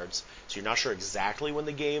 8 cards. So you're not sure exactly when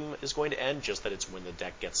the game is going to end, just that it's when the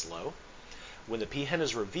deck gets low. When the peahen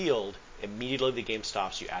is revealed, immediately the game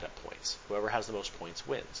stops, you add up points. Whoever has the most points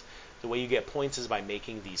wins. The way you get points is by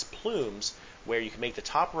making these plumes, where you can make the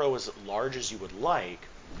top row as large as you would like,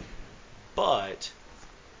 but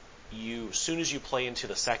as soon as you play into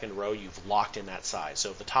the second row, you've locked in that size. So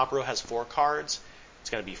if the top row has 4 cards, it's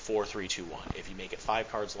going to be 4, 3, 2, 1. If you make it 5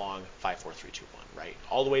 cards long, 5, 4, 3, 2, 1, right?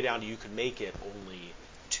 All the way down to you could make it only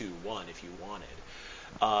 2, 1 if you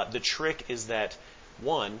wanted. The trick is that,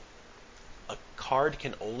 one, a card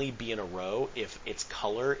can only be in a row if its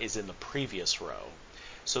color is in the previous row.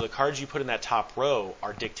 So the cards you put in that top row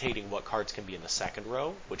are dictating what cards can be in the second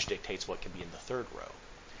row, which dictates what can be in the third row.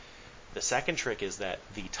 The second trick is that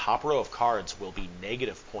the top row of cards will be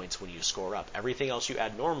negative points when you score up. Everything else you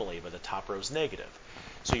add normally, but the top row is negative.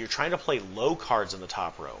 So you're trying to play low cards in the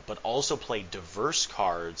top row, but also play diverse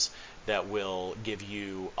cards that will give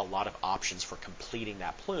you a lot of options for completing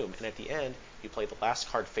that plume. And at the end, you play the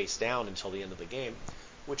last card face down until the end of the game,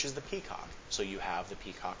 which is the peacock. So you have the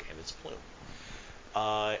peacock and its plume.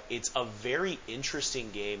 It's a very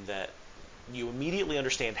interesting game that you immediately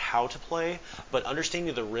understand how to play, but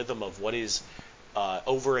understanding the rhythm of what is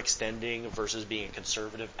overextending versus being a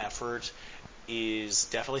conservative effort is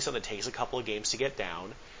definitely something that takes a couple of games to get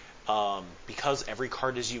down. Because every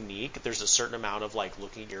card is unique, there's a certain amount of like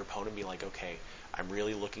looking at your opponent and being like, okay, I'm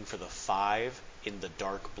really looking for the 5 in the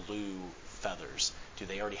dark blue feathers. Do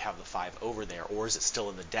they already have the 5 over there, or is it still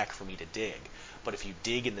in the deck for me to dig? But if you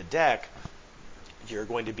dig in the deck, you're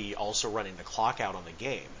going to be also running the clock out on the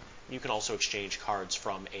game. You can also exchange cards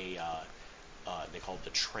from they call it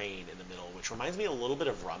the train in the middle, which reminds me a little bit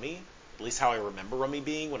of Rummy, at least how I remember Rummy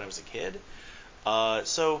being when I was a kid.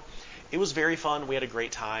 So it was very fun. We had a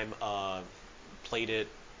great time. Played it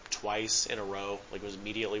twice in a row. Like, it was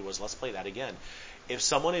immediately let's play that again. If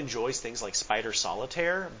someone enjoys things like Spider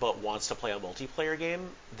Solitaire but wants to play a multiplayer game,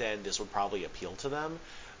 then this would probably appeal to them.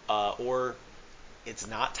 Or it's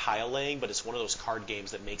not tile laying, but it's one of those card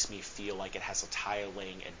games that makes me feel like it has a tile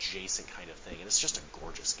laying adjacent kind of thing, and it's just a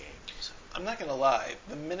gorgeous game. So. I'm not gonna lie.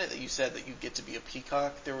 The minute that you said that you get to be a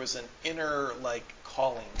peacock, there was an inner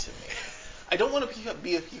calling to me. I don't want to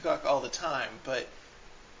be a peacock all the time, but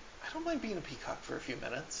I don't mind being a peacock for a few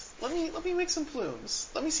minutes. Let me make some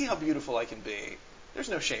plumes. Let me see how beautiful I can be. There's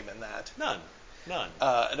no shame in that. None.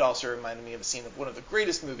 It also reminded me of a scene of one of the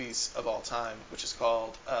greatest movies of all time, which is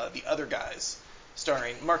called The Other Guys,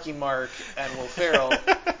 starring Marky Mark and Will Ferrell.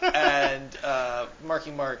 And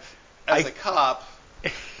Marky Mark, as a cop,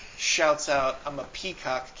 shouts out, "I'm a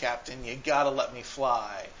peacock, Captain. You gotta let me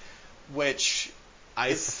fly," which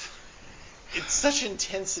it's such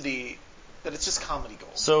intensity that it's just comedy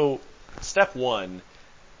gold. So, step 1,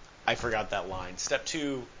 I forgot that line. Step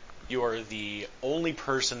 2, you are the only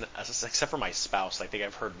person, except for my spouse, I think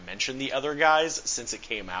I've heard mention The Other Guys since it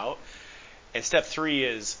came out. And step 3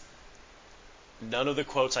 is, none of the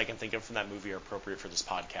quotes I can think of from that movie are appropriate for this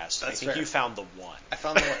podcast. I think fair. You found the one. I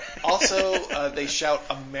found the one. Also, they shout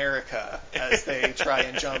America as they try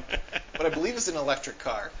and jump what I believe is an electric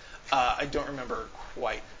car. I don't remember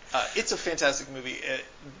quite. It's a fantastic movie.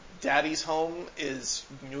 Daddy's Home is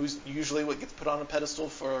usually what gets put on a pedestal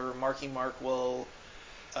for Marky Mark, Will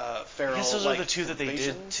Ferrell. I guess those are the two that they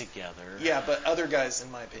did together. Yeah, but Other Guys,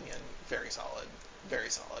 in my opinion, very solid. Very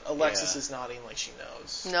solid. Alexis is nodding like she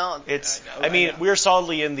knows. No, I mean, we're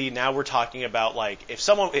solidly in the, now we're talking about, if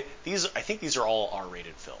someone, I think these are all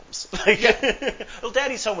R-rated films. Well,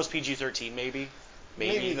 Daddy's Home was PG-13, maybe.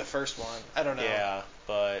 Maybe the first one. I don't know. Yeah,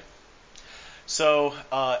 but, so,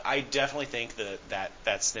 I definitely think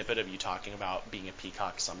that snippet of you talking about being a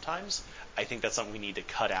peacock sometimes, I think that's something we need to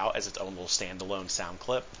cut out as its own little standalone sound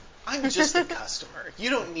clip. I'm just a customer.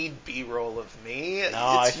 You don't need B-roll of me.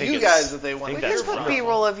 No, it's you guys that they want to We hear can put from.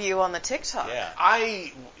 B-roll of you on the TikTok. Yeah.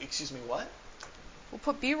 Excuse me, what? We'll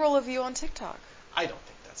put B-roll of you on TikTok. I don't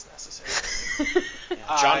think that's necessary.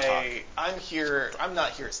 John talk. I'm here. I'm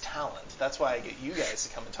not here as talent. That's why I get you guys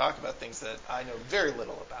to come and talk about things that I know very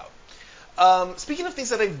little about. Speaking of things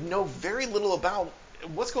that I know very little about,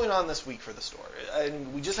 what's going on this week for the store?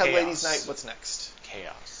 And we just had Chaos. Ladies' Night. What's next?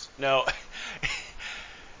 Chaos. No.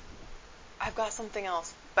 I've got something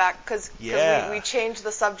else back because we changed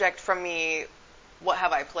the subject from me. What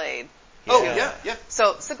have I played? Oh yeah.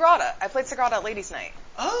 So Sagrada. I played Sagrada at Ladies' Night.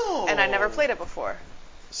 Oh. And I never played it before.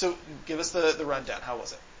 So give us the rundown. How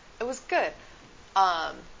was it? It was good.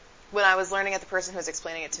 When I was learning it, the person who was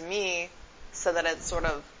explaining it to me said that it's sort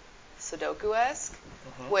of Sudoku-esque,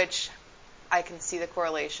 which I can see the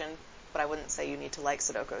correlation, but I wouldn't say you need to like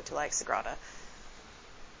Sudoku to like Sagrada.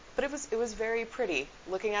 But it was very pretty.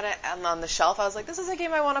 Looking at it on the shelf, I was like, this is a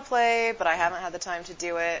game I want to play, but I haven't had the time to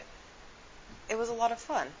do it. It was a lot of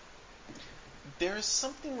fun. There's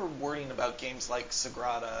something rewarding about games like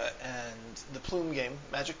Sagrada and the Plume game,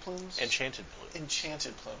 Magic Plumes? Enchanted Plumes.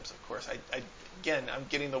 Enchanted Plumes, of course. Again, I'm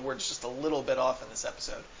getting the words just a little bit off in this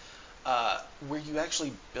episode. Where you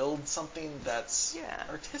actually build something that's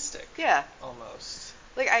artistic. Yeah. Almost.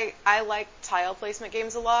 Like, I like tile placement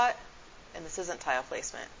games a lot, and this isn't tile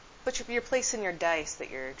placement. But you're placing your dice that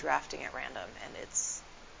you're drafting at random, and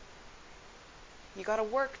you gotta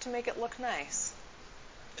work to make it look nice.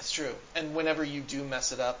 It's true. And whenever you do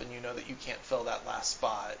mess it up and you know that you can't fill that last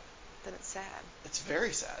spot, then it's sad. It's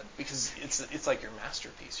very sad because it's like your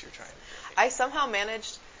masterpiece you're trying to create. I somehow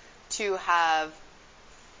managed to have,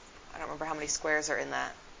 I don't remember how many squares are in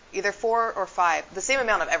that, either 4 or 5, the same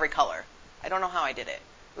amount of every color. I don't know how I did it.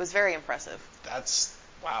 It was very impressive.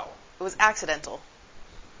 Wow. It was accidental.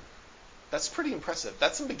 That's pretty impressive.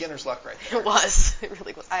 That's some beginner's luck right there. It was. It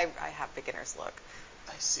really was. I have beginner's luck.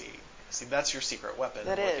 I see. That's your secret weapon.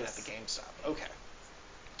 That looking is. At the GameStop. Okay.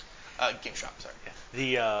 GameShop, sorry.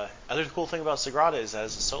 Yeah. The other cool thing about Sagrada is that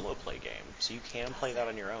it's a solo play game, so you can play that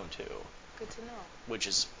on your own too. Good to know. Which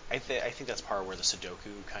is, I think that's part where the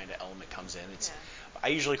Sudoku kind of element comes in. I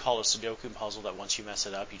usually call it a Sudoku puzzle that once you mess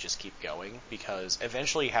it up, you just keep going because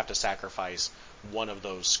eventually you have to sacrifice one of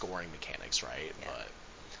those scoring mechanics, right? Yeah. But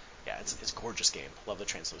yeah, it's a gorgeous game. Love the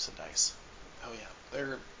translucent dice. Oh yeah,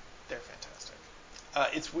 they're fantastic.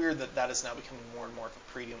 It's weird that is now becoming more and more of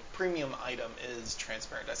a premium item is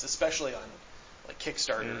transparent dice, especially on like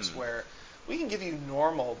Kickstarters where we can give you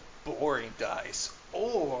normal boring dice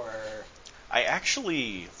or. I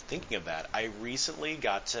actually, thinking of that, I recently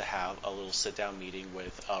got to have a little sit-down meeting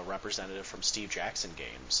with a representative from Steve Jackson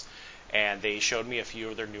Games, and they showed me a few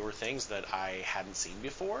of their newer things that I hadn't seen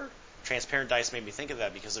before. Transparent Dice made me think of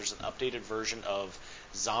that because there's an updated version of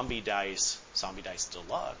Zombie Dice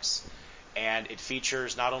Deluxe, and it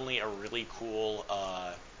features not only a really cool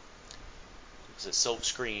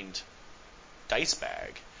silk-screened dice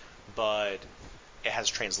bag, but it has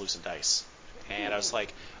translucent dice. And I was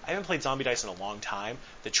like, I haven't played Zombie Dice in a long time.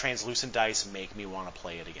 The translucent dice make me want to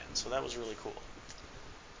play it again. So that was really cool.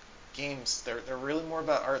 Games, they're really more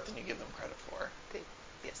about art than you give them credit for.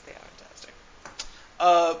 Yes, they are.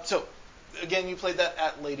 Fantastic. So, again, you played that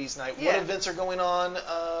at Ladies' Night. Yeah. What events are going on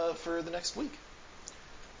for the next week?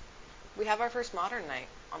 We have our first Modern Night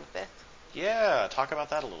on the 5th. Yeah, talk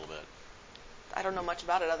about that a little bit. I don't know much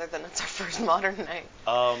about it other than it's our first Modern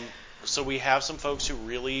Night. So we have some folks who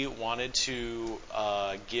really wanted to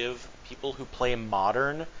give people who play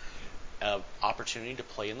Modern an opportunity to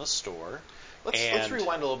play in the store. Let's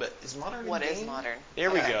rewind a little bit. Is Modern What a game? is Modern? There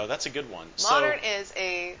we go. That's a good one. Modern is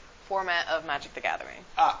a format of Magic the Gathering.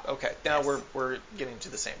 Okay. Now Yes. we're getting to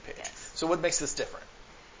the same page. Yes. So what makes this different?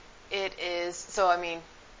 It is,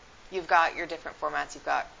 you've got your different formats. You've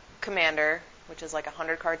got Commander, which is like a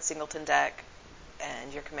 100-card singleton deck,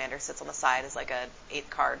 and your Commander sits on the side as like an 8th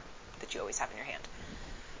card that you always have in your hand.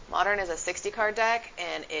 Modern is a 60-card deck,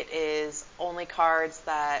 and it is only cards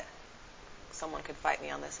that, someone could fight me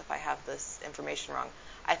on this if I have this information wrong,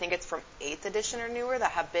 I think it's from 8th edition or newer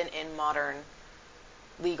that have been in Modern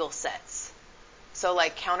legal sets. So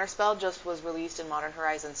like Counterspell just was released in Modern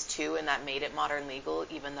Horizons 2, and that made it Modern legal,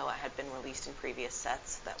 even though it had been released in previous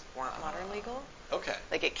sets that weren't Modern legal. Okay.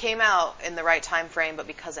 Like it came out in the right time frame, but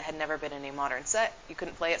because it had never been in a Modern set, you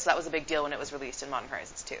couldn't play it. So that was a big deal when it was released in Modern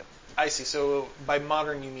Horizons 2. I see. So by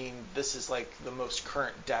Modern, you mean this is like the most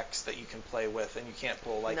current decks that you can play with, and you can't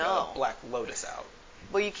pull like No. a Black Lotus out.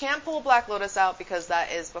 Well, you can't pull Black Lotus out because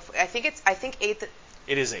that is before. I think 8th.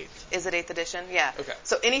 It is 8th. Is it 8th edition? Yeah. Okay.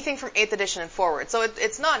 So anything from 8th edition and forward. So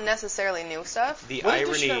it's not necessarily new stuff. The What irony.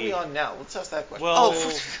 edition are we on now? Let's ask that question. Well,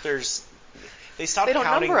 Oh. they stopped They don't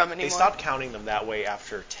counting. number 'em anymore. They stopped counting them that way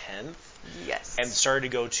after 10th. Yes. And started to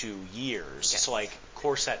go to years. Yes. So like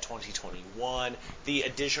Core Set 2021. The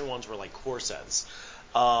edition ones were like core sets.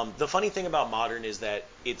 The funny thing about Modern is that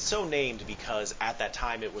it's so named because at that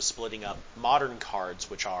time it was splitting up Modern cards,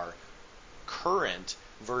 which are current,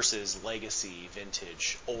 versus Legacy,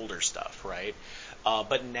 Vintage, older stuff, right?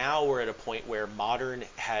 But now we're at a point where Modern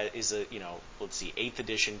is a, let's see, 8th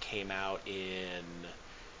edition came out in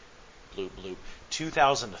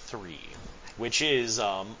 2003, which is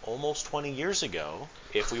almost 20 years ago,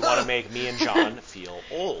 if we want to make me and John feel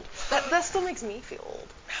old. That still makes me feel old.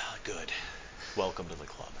 Good. Welcome to the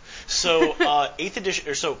club. So 8th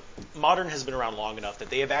edition, so Modern has been around long enough that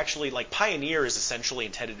they have actually, like, Pioneer is essentially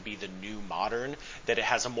intended to be the new Modern, that it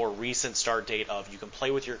has a more recent start date of you can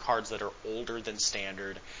play with your cards that are older than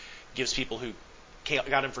Standard, gives people who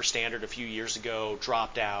got in for Standard a few years ago,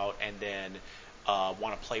 dropped out, and then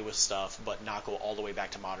want to play with stuff but not go all the way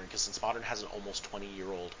back to Modern, because since Modern has an almost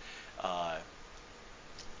 20-year-old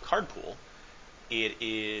card pool,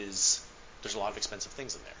 there's a lot of expensive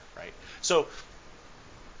things in there, right? So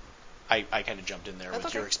I kind of jumped in there That's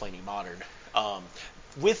with okay. your explaining Modern.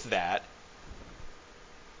 With that,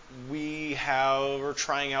 we're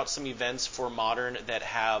trying out some events for Modern that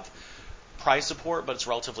have prize support, but it's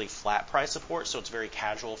relatively flat prize support, so it's very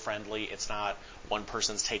casual friendly. It's not one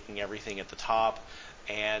person's taking everything at the top,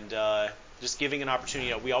 and just giving an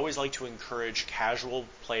opportunity. We always like to encourage casual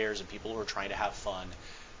players and people who are trying to have fun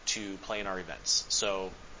to play in our events.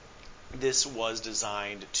 So this was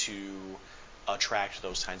designed to attract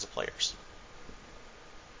those kinds of players.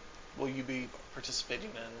 Will you be participating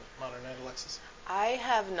in Modern Night, Alexis? I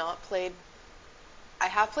have played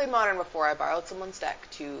Modern before. I borrowed someone's deck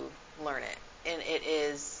to learn it, and it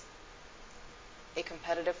is a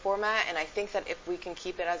competitive format, and I think that if we can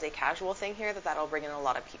keep it as a casual thing here, that'll bring in a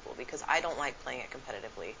lot of people, because I don't like playing it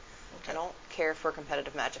competitively. Okay. I don't care for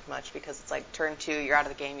competitive Magic much, because it's like turn 2, you're out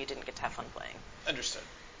of the game, you didn't get to have fun playing. Understood.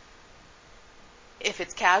 If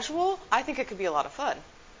it's casual, I think it could be a lot of fun,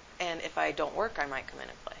 and if I don't work, I might come in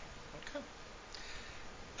and play. Okay.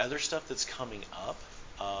 Other stuff that's coming up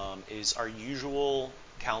is our usual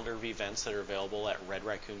calendar of events that are available at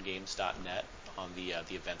redraccoongames.net on the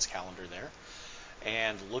events calendar there.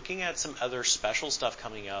 And looking at some other special stuff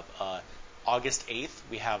coming up, August 8th,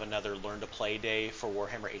 we have another Learn to Play Day for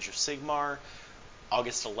Warhammer Age of Sigmar.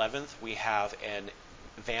 August 11th, we have an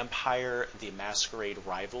Vampire the Masquerade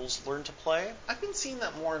Rivals Learn to Play. I've been seeing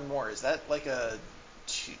that more and more. Is that like a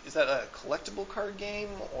collectible card game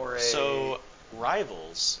or a... So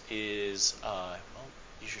Rivals is,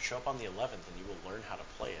 you should show up on the 11th and you will learn how to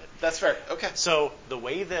play it. That's fair. Okay. So the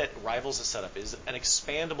way that Rivals is set up is an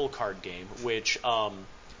expandable card game, which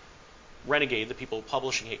Renegade, the people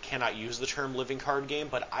publishing it, cannot use the term living card game,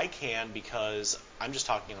 but I can because I'm just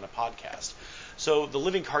talking on a podcast. So the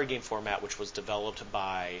living card game format, which was developed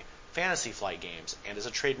by Fantasy Flight Games and is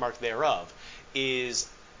a trademark thereof, is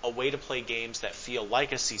a way to play games that feel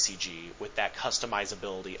like a CCG with that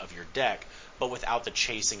customizability of your deck, but without the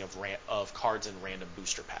chasing of cards in random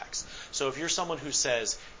booster packs. So if you're someone who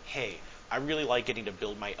says, hey, I really like getting to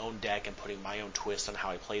build my own deck and putting my own twist on how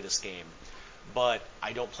I play this game, but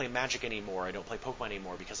I don't play Magic anymore, I don't play Pokemon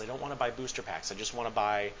anymore because I don't want to buy booster packs, I just want to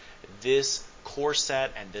buy this core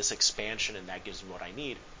set and this expansion and that gives me what I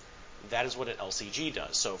need. That is what an LCG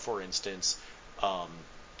does. So for instance,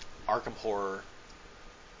 Arkham Horror,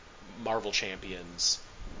 Marvel Champions,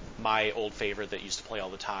 my old favorite that used to play all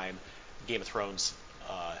the time, Game of Thrones,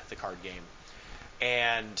 the card game.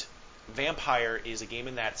 And Vampire is a game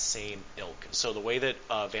in that same ilk. So the way that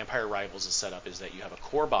Vampire Rivals is set up is that you have a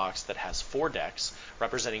core box that has 4 decks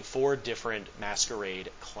representing 4 different Masquerade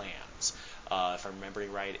clans. If I'm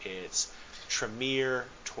remembering right, it's Tremere,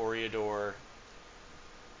 Toreador.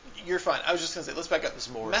 You're fine. I was just going to say, let's back up. There's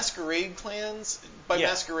more. Masquerade clans? By Yeah.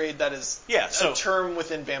 Masquerade, that is so a term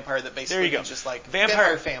within Vampire that basically means just like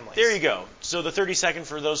Vampire families. There you go. So the 30-second,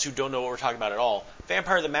 for those who don't know what we're talking about at all,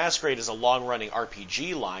 Vampire the Masquerade is a long-running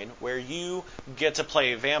RPG line where you get to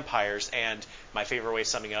play vampires, and my favorite way of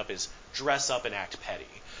summing up is dress up and act petty.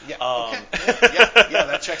 Yeah, okay. Yeah,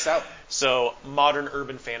 that checks out. So modern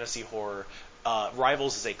urban fantasy horror.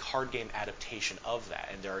 Rivals is a card game adaptation of that,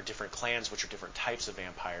 and there are different clans which are different types of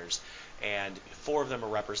vampires, and 4 of them are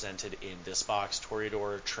represented in this box: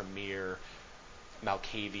 Toreador, Tremere,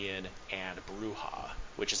 Malkavian, and Bruja,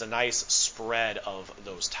 which is a nice spread of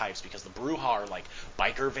those types because the Bruja are like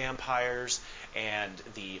biker vampires, and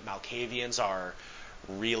the Malkavians are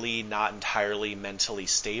really not entirely mentally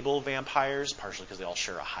stable vampires, partially because they all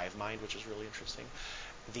share a hive mind, which is really interesting.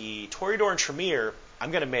 The Toreador and Tremere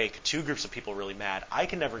I'm going to make two groups of people really mad. I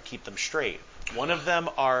can never keep them straight. One of them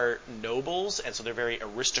are nobles, and so they're very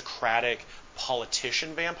aristocratic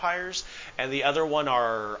politician vampires, and the other one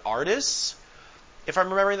are artists. If I'm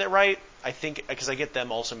remembering that right, I think, because I get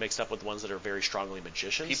them also mixed up with ones that are very strongly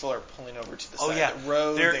magicians. People are pulling over to the Oh, side yeah. of the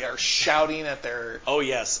road. They are shouting at their... Oh,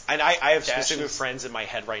 yes. And I have dashes. specific friends in my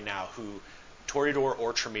head right now who, Toreador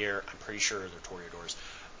or Tremere, I'm pretty sure they're Toreadors,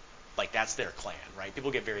 like, that's their clan, right?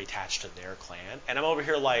 People get very attached to their clan. And I'm over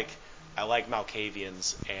here like, I like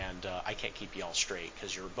Malkavians, and I can't keep y'all straight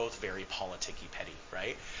because you're both very politicky petty,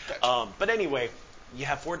 right? Gotcha. But anyway, you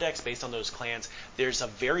have 4 decks based on those clans. There's a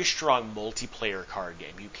very strong multiplayer card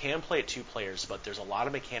game. You can play it 2 players, but there's a lot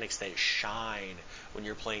of mechanics that shine when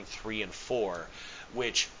you're playing 3 and 4,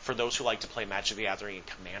 which, for those who like to play Magic the Gathering in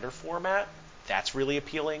Commander format, that's really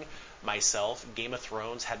appealing. Myself, Game of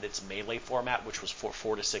Thrones had its melee format, which was for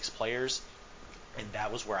 4 to 6 players. And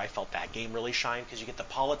that was where I felt that game really shine, because you get the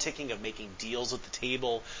politicking of making deals at the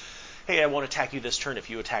table. Hey, I won't attack you this turn if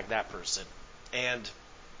you attack that person. And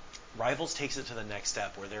Rivals takes it to the next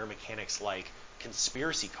step, where there are mechanics like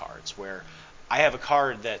conspiracy cards, where I have a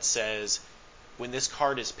card that says, when this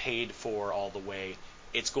card is paid for all the way,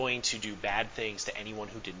 it's going to do bad things to anyone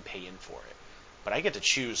who didn't pay in for it. But I get to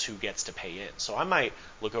choose who gets to pay in. So I might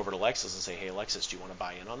look over to Alexis and say, hey, Alexis, do you want to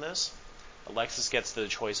buy in on this? Alexis gets the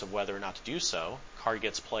choice of whether or not to do so. Card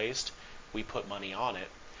gets placed. We put money on it.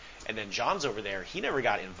 And then John's over there. He never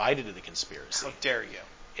got invited to the conspiracy. How dare you?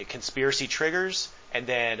 Conspiracy triggers, and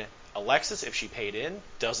then Alexis, if she paid in,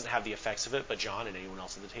 doesn't have the effects of it, but John and anyone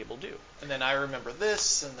else at the table do. And then I remember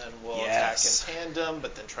this, and then we'll Yes. attack in tandem,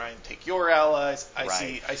 but then try and take your allies. I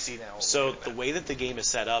Right. see now. what So we're doing the now. way that the game is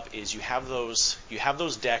set up is you have those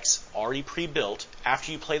decks already pre-built.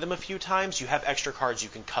 After you play them a few times, you have extra cards you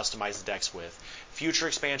can customize the decks with. Future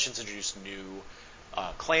expansions introduce new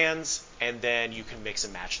clans, and then you can mix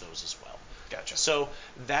and match those as well. Gotcha. So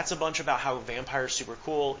that's a bunch about how Vampire is super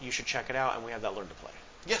cool. You should check it out, and we have that Learn to Play.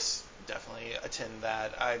 Yes, definitely attend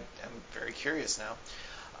that. I am very curious now.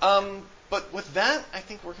 But with that, I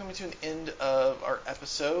think we're coming to an end of our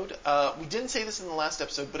episode. We didn't say this in the last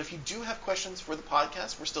episode, but if you do have questions for the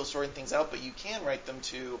podcast, we're still sorting things out, but you can write them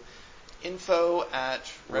to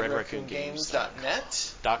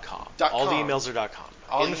info@redraccoongames.net. .com. .com. All the emails are .com.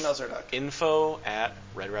 All emails are .com.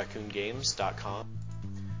 info@redraccoongames.com.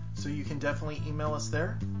 So you can definitely email us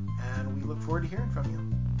there, and we look forward to hearing from you.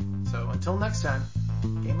 So until next time,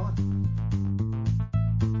 game on.